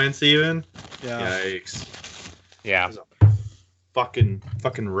 Carson Wentz even? Yeah. Yikes. Yeah. Fucking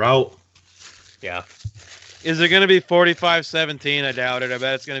route. Yeah. Is it going to be 45-17? I doubt it. I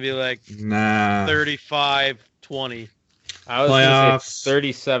bet it's going to be like Nah. 35-20. I was Playoffs. going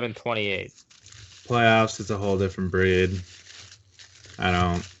to say 37-28. Playoffs, it's a whole different breed. I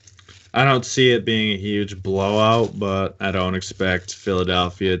don't see it being a huge blowout, but I don't expect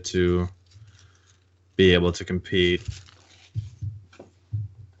Philadelphia to be able to compete.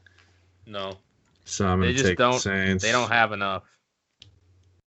 No, So I'm they going to just take the don't. Saints. They don't have enough.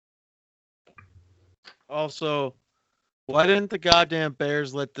 Also, why didn't the goddamn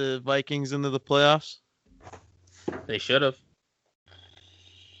Bears let the Vikings into the playoffs? They should have.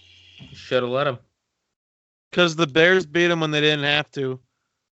 Should have let them. Because the Bears beat them when they didn't have to.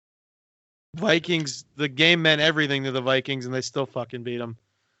 Vikings, the game meant everything to the Vikings, and they still fucking beat them.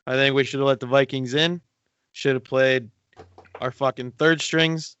 I think we should have let the Vikings in. Should have played our fucking third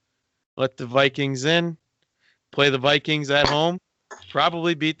strings. Let the Vikings in. Play the Vikings at home.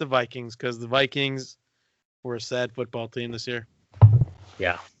 Probably beat the Vikings because the Vikings were a sad football team this year.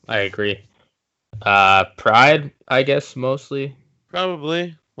 Yeah, I agree. Pride, I guess, mostly.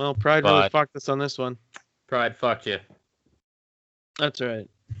 Probably. Well, Pride really But- fucked us on this one. Pride fucked you. That's right.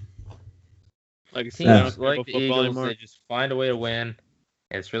 Like I said, Teams I don't care like about the football Eagles, anymore. they just find a way to win.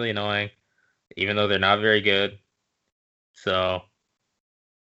 It's really annoying, even though they're not very good. So,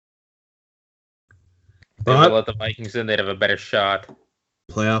 if they But- would let the Vikings in, they'd have a better shot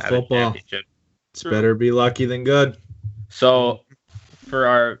Playoff at a football. championship. It's better be lucky than good. So, for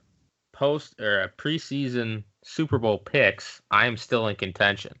our preseason Super Bowl picks, I am still in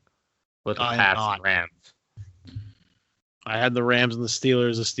contention with the I'm Pats not. and Rams. I had the Rams and the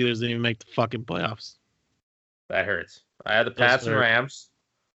Steelers. The Steelers didn't even make the fucking playoffs. That hurts. I had the Does Pats and hurt. Rams,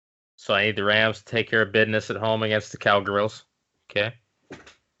 so I need the Rams to take care of business at home against the Cowgirls. Okay.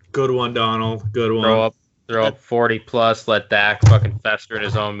 Good one, Donald. Good one. Throw up 40 plus. Let Dak fucking fester in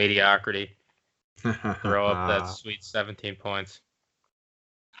his own mediocrity. Throw up that sweet 17 points.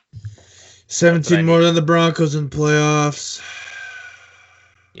 17 more than the Broncos in playoffs.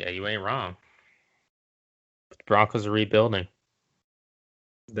 Yeah, you ain't wrong. But the Broncos are rebuilding.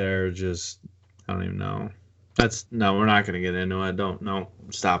 They're just, I don't even know. We're not going to get into it.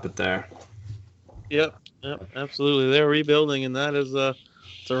 Stop it there. Yep, absolutely. They're rebuilding, and that is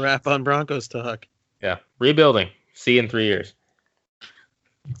it's a wrap on Broncos talk. Yeah, rebuilding. See you in 3 years.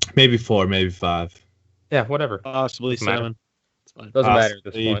 Maybe 4, maybe 5. Yeah, whatever. Possibly Doesn't matter. 7. It's fine. Doesn't matter at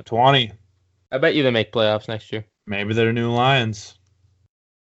this Possibly point. 20. I bet you they make playoffs next year. Maybe they're new Lions.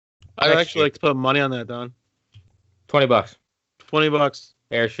 I'd Next actually year. like to put money on that, Don. $20. $20.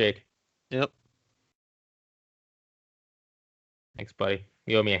 Air shake. Yep. Thanks, buddy.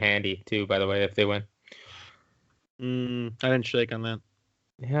 You owe me a handy too, by the way, if they win. I didn't shake on that.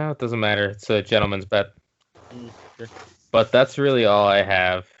 Yeah, it doesn't matter. It's a gentleman's bet. Sure. But that's really all I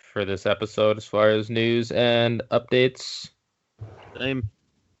have for this episode as far as news and updates. Same.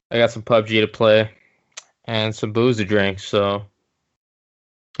 I got some PUBG to play and some booze to drink. So,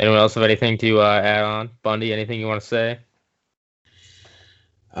 anyone else have anything to add on? Bundy, anything you want to say?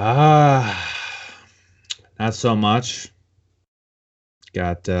 Not so much.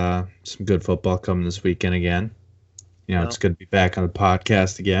 Got some good football coming this weekend again. It's good to be back on the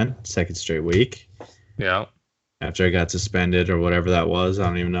podcast again. Second straight week. Yeah. After I got suspended or whatever that was. I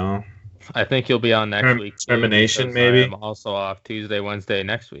don't even know. I think you'll be on next week. too, Termination, because maybe? I'm also off Tuesday, Wednesday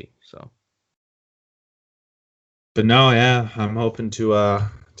next week. So. But no, yeah, I'm hoping to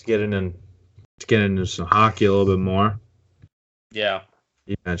get into some hockey a little bit more Yeah.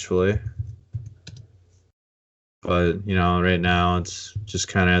 eventually. But right now it's just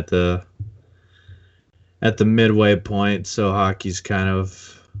kind of at the midway point, so hockey's kind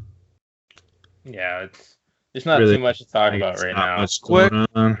of Yeah, there's not really too much to talk about right not now. much going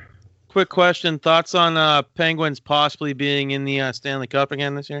on. Quick question. Thoughts on Penguins possibly being in the Stanley Cup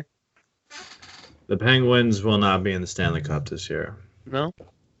again this year? The Penguins will not be in the Stanley Cup this year. No?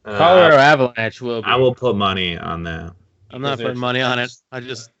 Colorado Avalanche will be. I will put money on that. I'm not putting money on it. I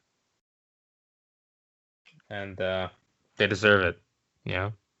just... And they deserve it.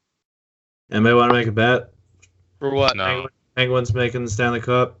 Yeah. Anybody want to make a bet? For what? No. Penguins making the Stanley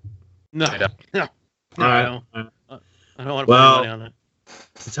Cup? No. I don't. No. All No, right. I don't. I don't want to Well, put any money on it.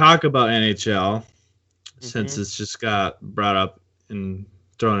 To talk about NHL, since Mhm. it's just got brought up and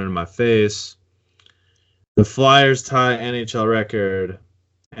thrown into my face, the Flyers tie NHL record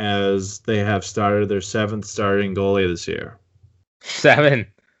as they have started their 7th starting goalie this year. 7.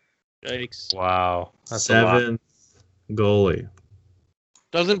 Yikes. Wow. That's a lot. 7th goalie.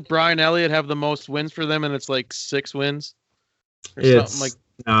 Doesn't Brian Elliott have the most wins for them, and it's like 6 wins? Or It's something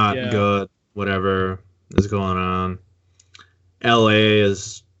like... not yeah. good. Whatever is going on. LA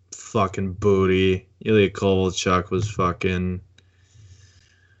is fucking booty. Ilya Kovalchuk was fucking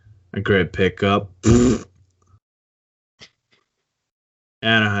a great pickup.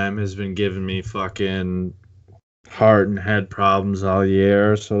 Anaheim has been giving me fucking heart and head problems all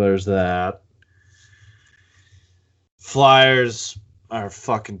year, so there's that. Flyers are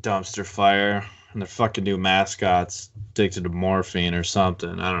fucking dumpster fire, and their fucking new mascot's addicted to morphine or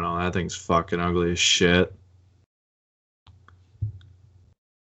something. I don't know. That thing's fucking ugly as shit.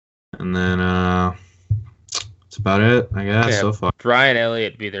 And then that's about it, I guess, so far. Brian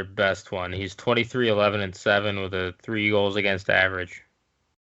Elliott be their best one. He's 23-11-7 with a 3 goals against average.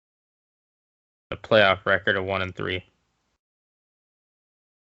 A playoff record of 1-3.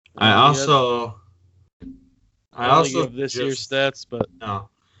 I also give this year's stats, but no.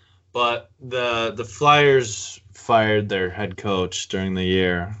 But the Flyers fired their head coach during the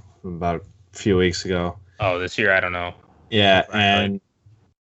year about a few weeks ago. Oh, this year I don't know. Yeah, and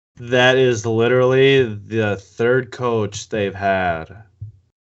that is literally the third coach they've had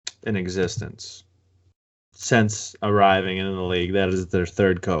in existence since arriving in the league. That is their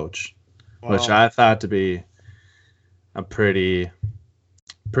third coach, which I thought to be a pretty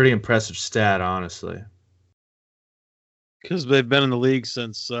impressive stat, honestly. because they've been in the league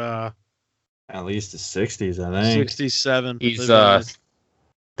since At least the 60s, I think. 67. He's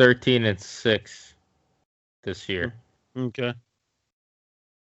 13-6 this year. Okay.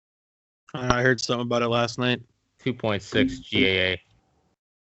 I heard something about it last night. 2.6 GAA.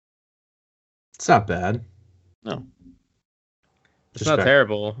 It's not bad. No. It's not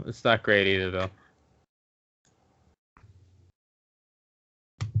terrible. It's not great either, though.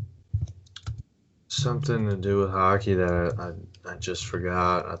 Something to do with hockey that I just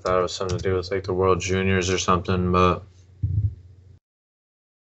forgot. I thought it was something to do with like the World Juniors or something, but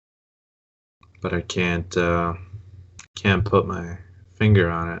I can't put my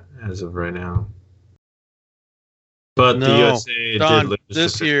finger on it as of right now. But the USA Don, did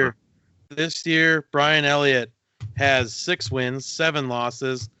lose this year, Brian Elliott has 6 wins, 7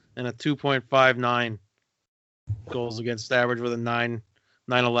 losses, and a 2.59 goals against average with a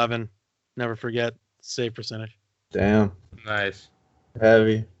 9.11. Never forget save percentage. Damn. Nice.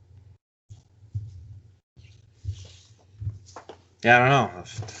 Heavy. Yeah, I don't know.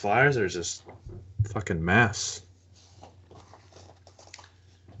 The Flyers are just fucking mess.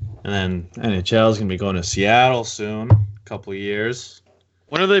 And then NHL is going to be going to Seattle soon, a couple of years.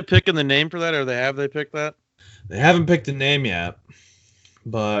 When are they picking the name for that, or have they picked that? They haven't picked a name yet,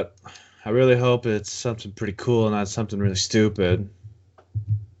 but I really hope it's something pretty cool and not something really stupid.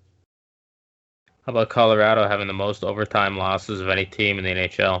 How about Colorado having the most overtime losses of any team in the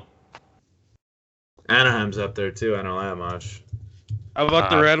NHL? Anaheim's up there too, I know that much. How about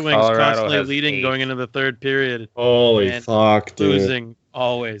the Red Wings Colorado constantly has leading 8. going into the third period? Holy fuck, dude. Losing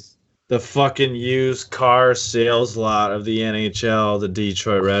always. The fucking used car sales lot of the NHL, the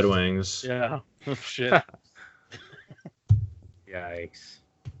Detroit Red Wings. Yeah. Shit. Yikes.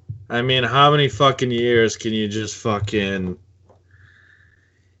 I mean, how many fucking years can you just fucking...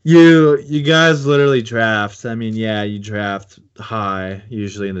 You guys literally draft. I mean, yeah, you draft high,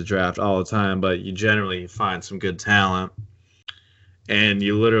 usually in the draft all the time, but you generally find some good talent. And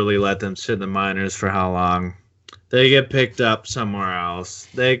you literally let them sit in the minors for how long? They get picked up somewhere else.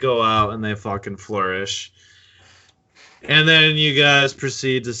 They go out and they fucking flourish. And then you guys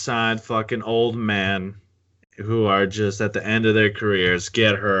proceed to sign fucking old men who are just at the end of their careers,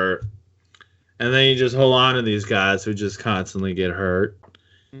 get hurt. And then you just hold on to these guys who just constantly get hurt.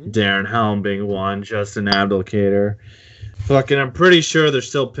 Mm-hmm. Darren Helm being one, Justin Abdelkader. Fucking, I'm pretty sure they're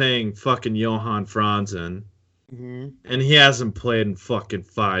still paying fucking Johan Franzen. Mm-hmm. And he hasn't played in fucking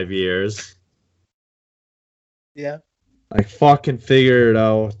 5 years. Yeah. I fucking figured it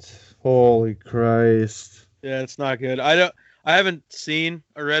out. Holy Christ. Yeah, it's not good. I haven't seen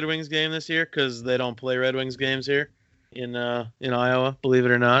a Red Wings game this year because they don't play Red Wings games here in Iowa, believe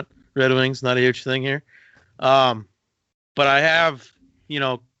it or not. Red Wings, not a huge thing here. But I have,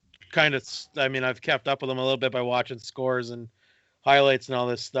 kind of, I've kept up with them a little bit by watching scores and highlights and all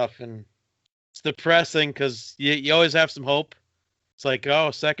this stuff. And it's depressing because you always have some hope. It's like,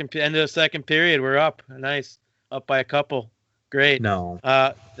 end of the second period, we're up. Nice. Up by a couple. Great. No.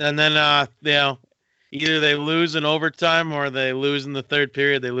 And then, either they lose in overtime or they lose in the third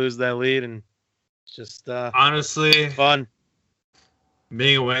period. They lose that lead, and it's just honestly fun.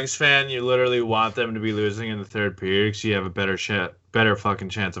 Being a Wings fan, you literally want them to be losing in the third period because you have a better fucking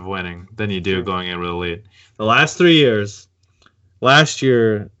chance of winning than you do going in with a lead. The last 3 years, last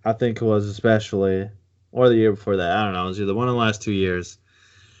year I think it was especially, or the year before that, I don't know, it was either one of the last 2 years.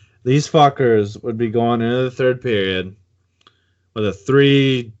 These fuckers would be going into the third period with a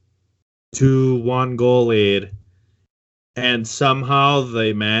 3 2-1 goal lead, and somehow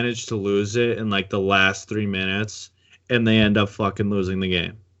they manage to lose it in like the last 3 minutes, and they end up fucking losing the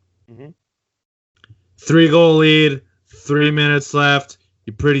game. Mm-hmm. 3-goal lead, 3 minutes left.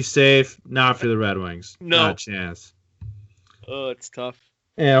 You're pretty safe. Not for the Red Wings. No. Not a chance. Oh, it's tough.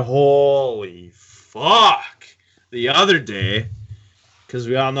 And holy fuck. The other day, because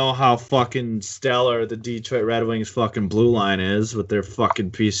we all know how fucking stellar the Detroit Red Wings fucking blue line is with their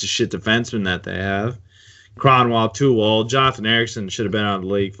fucking piece of shit defenseman that they have. Cronwall, too old. Jonathan Erickson should have been out of the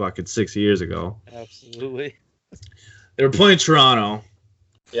league fucking 6 years ago. Absolutely. They were playing Toronto.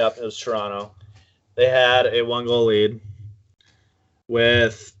 Yep, it was Toronto. They had a 1-goal lead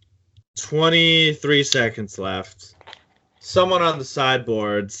with 23 seconds left. Someone on the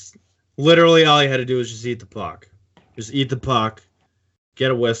sideboards, literally all he had to do was just eat the puck. Just eat the puck,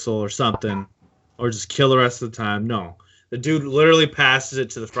 get a whistle or something, or just kill the rest of the time. No. The dude literally passes it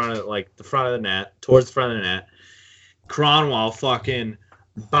to the front of the net, towards the front of the net. Cronwall fucking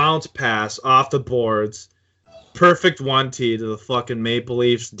bounce pass off the boards. Perfect 1-T to the fucking Maple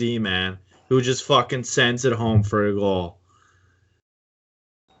Leafs D-man, who just fucking sends it home for a goal.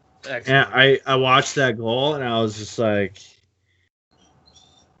 Excellent. And I watched that goal, and I was just like,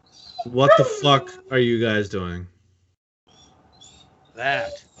 what the fuck are you guys doing?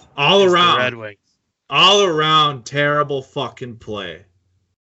 That All is around. the Red Wings. All around terrible fucking play.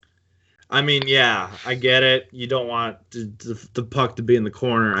 I mean, yeah, I get it. You don't want the puck to be in the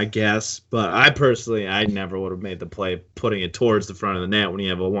corner, I guess. But I never would have made the play putting it towards the front of the net when you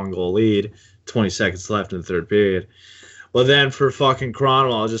have a 1-goal lead, 20 seconds left in the third period. Well, then for fucking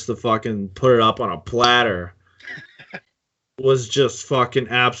Cronwall just to fucking put it up on a platter was just fucking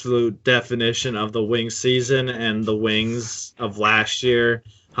absolute definition of the Wings season and the Wings of last year.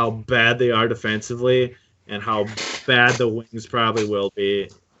 How bad they are defensively, and how bad the Wings probably will be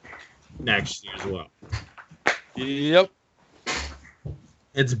next year as well. Yep.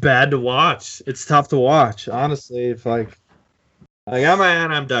 It's bad to watch. It's tough to watch, honestly. If I'm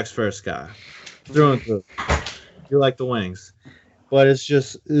Anaheim Ducks first guy, through and through. You like the Wings, but it's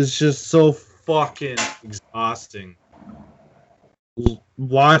just so fucking exhausting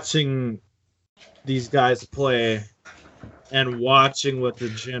watching these guys play. And watching what the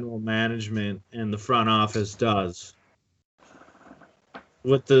general management and the front office does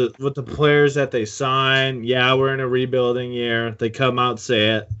with the players that they sign. Yeah, we're in a rebuilding year. They come out and say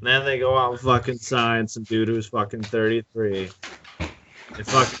it. Then they go out and fucking sign some dude who's fucking 33. They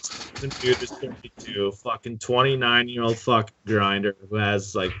fucking some dude who's 32. Fucking 29-year-old fucking grinder who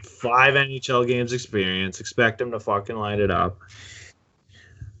has like 5 NHL games experience. Expect him to fucking light it up.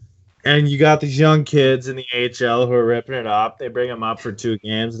 And you got these young kids in the AHL who are ripping it up. They bring them up for 2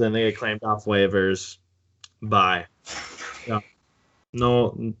 games, then they get claimed off waivers. Bye.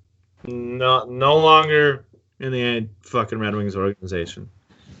 No longer in the fucking Red Wings organization.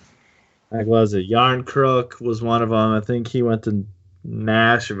 Like, was it? Yarncrook was one of them. I think he went to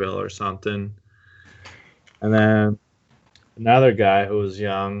Nashville or something. And then another guy who was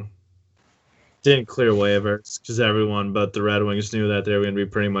young didn't clear waivers because everyone but the Red Wings knew that they were going to be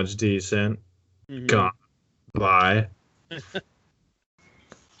pretty much decent. Mm-hmm. Gone. Bye. I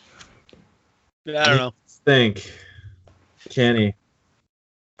don't know. Think, Kenny,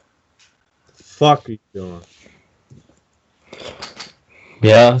 the fuck are you doing?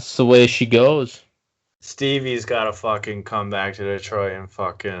 Yeah, that's the way she goes. Stevie's got to fucking come back to Detroit and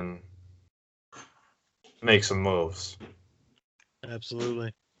fucking make some moves.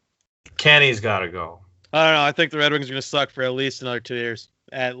 Absolutely. Kenny's got to go. I don't know. I think the Red Wings are going to suck for at least another 2 years.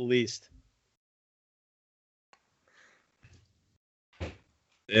 At least.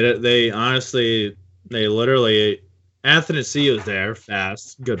 They honestly, they literally, Anthony Seo's there,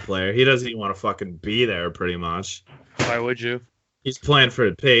 fast, good player. He doesn't even want to fucking be there, pretty much. Why would you? He's playing for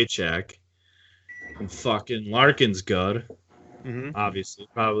a paycheck. And fucking Larkin's good. Mm-hmm. Obviously,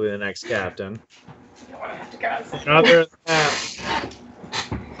 probably the next captain. And other than that,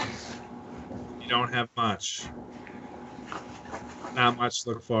 you don't have much. Not much to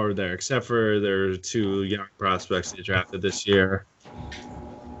look forward there, except for their 2 young prospects they drafted this year.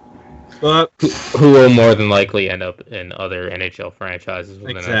 But Who will more than likely end up in other NHL franchises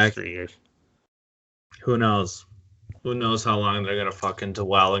within the next 3 years. who knows? Who knows how long they're gonna fucking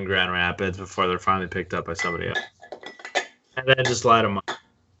dwell in Grand Rapids before they're finally picked up by somebody else, and then just light them up. Yeah.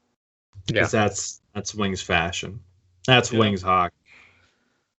 Because that's Wings fashion. That's Wings hockey.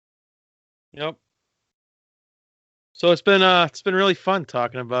 Yep. So it's been really fun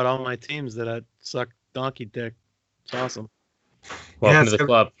talking about all my teams that I suck donkey dick. It's awesome. Welcome it's to the gonna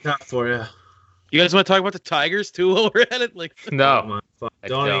club. be tough for you. You guys want to talk about the Tigers too while we're at it? Like, No. I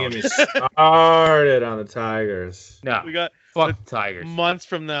Don't even don't. get me started on the Tigers. No. we got Fuck the Tigers. months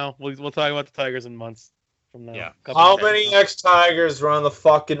from now. We'll talk about the Tigers in months from now. Yeah. Couple How days many now. ex-Tigers were on the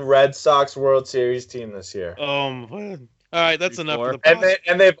fucking Red Sox World Series team this year? All right, that's enough for the Four.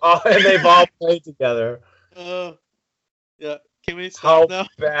 And they've all played together. Yeah. Can we How stop now?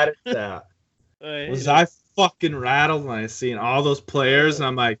 bad is that? Was I fucking rattled when I seen all those players? And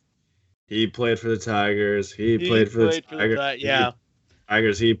I'm like, he played for the Tigers. He played for the Tigers. Yeah.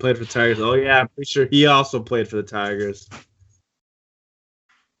 Tigers. He played for the Tigers. Oh yeah, I'm pretty sure he also played for the Tigers.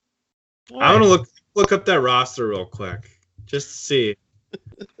 I want to look up that roster real quick just to see.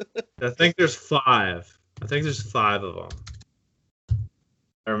 I think there's 5. I think there's 5 of them.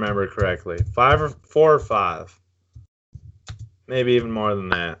 I remember correctly. 4 or 5. Maybe even more than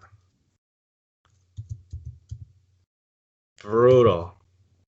that. Brutal.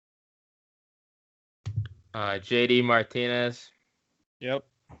 JD Martinez, Yep.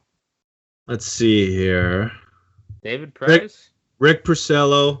 Let's see here. David Price, Rick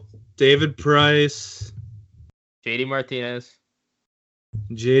Porcello, David Price, JD Martinez,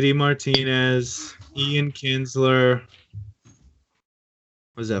 JD Martinez, Ian Kinsler.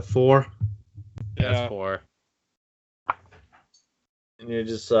 Was that 4? that's 4. And you're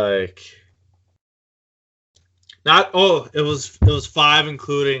just like, It was 5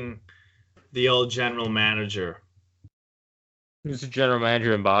 including the old general manager. Who's the general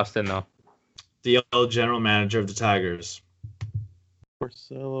manager in Boston, though? The old general manager of the Tigers.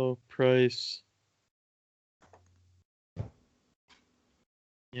 Porcello, Price.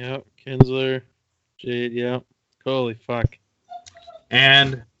 Yep. Kinsler. Jade. Yep. Holy fuck.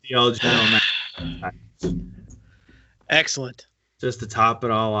 And the old general manager. Excellent. Just to top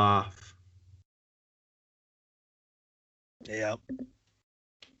it all off. Yep.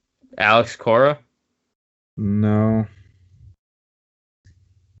 Alex Cora. No.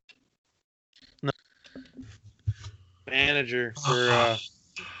 Manager for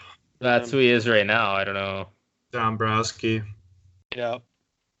That's who he is right now. I don't know. Dombrowski. yeah.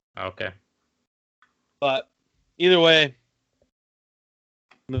 Okay. But either way,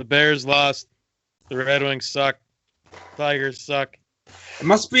 the Bears lost. The Red Wings suck. Tigers suck. It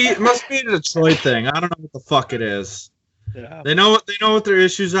must be a Detroit thing. I don't know what the fuck it is. Yeah. They know what their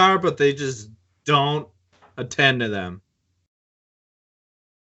issues are, but they just don't attend to them.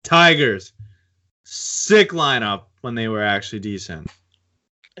 Tigers, sick lineup when they were actually decent.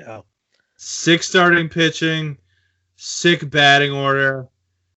 Yeah. Sick starting pitching, sick batting order.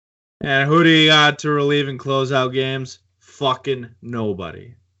 And who do you got to relieve and close out games? Fucking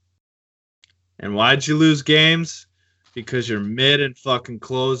nobody. And why'd you lose games? Because your mid and fucking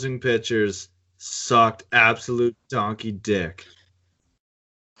closing pitchers sucked absolute donkey dick.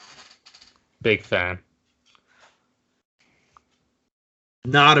 Big fan.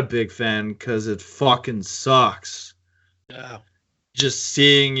 Not a big fan because it fucking sucks. Yeah. Just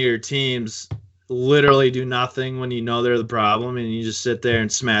seeing your teams literally do nothing when you know they're the problem and you just sit there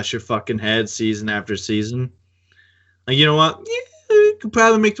and smash your fucking head season after season. Like, you know what? Yeah, we could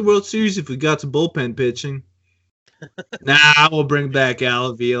probably make the World Series if we got some bullpen pitching. Nah, we'll bring back Al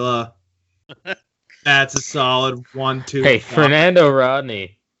Avila. That's a solid 1-2. Hey, Fernando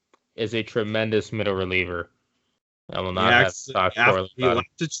Rodney is a tremendous middle reliever. I will not have to talk after poorly he about him.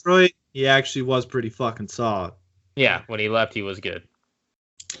 left Detroit, he actually was pretty fucking solid. Yeah, when he left, he was good.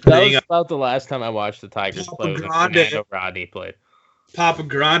 Then That you was got about the last time I watched the Tigers Papa play when Grande. Fernando Rodney played. Papa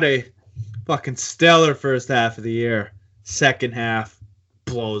Grande, fucking stellar first half of the year. Second half,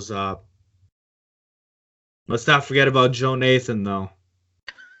 blows up. Let's not forget about Joe Nathan, though.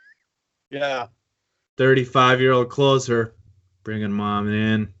 Yeah. 35-year-old closer. Bring him on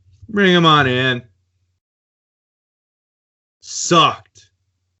in. Bring him on in. Sucked.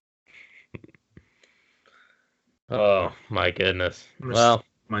 Oh, my goodness. I'm gonna Well,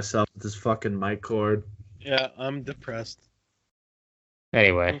 myself with this fucking mic cord. Yeah. I'm depressed.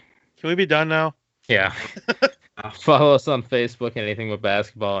 anyway. Can we be done now? Yeah. Follow us on Facebook, Anything But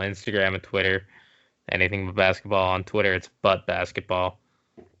Basketball, Instagram, and Twitter. Anything But Basketball on Twitter, it's But Basketball.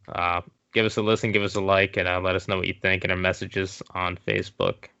 Give us a listen, give us a like, and let us know what you think in our messages on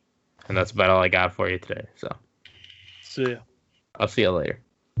Facebook. And that's about all I got for you today. So See ya. I'll see you later.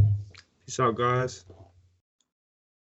 Peace out, guys.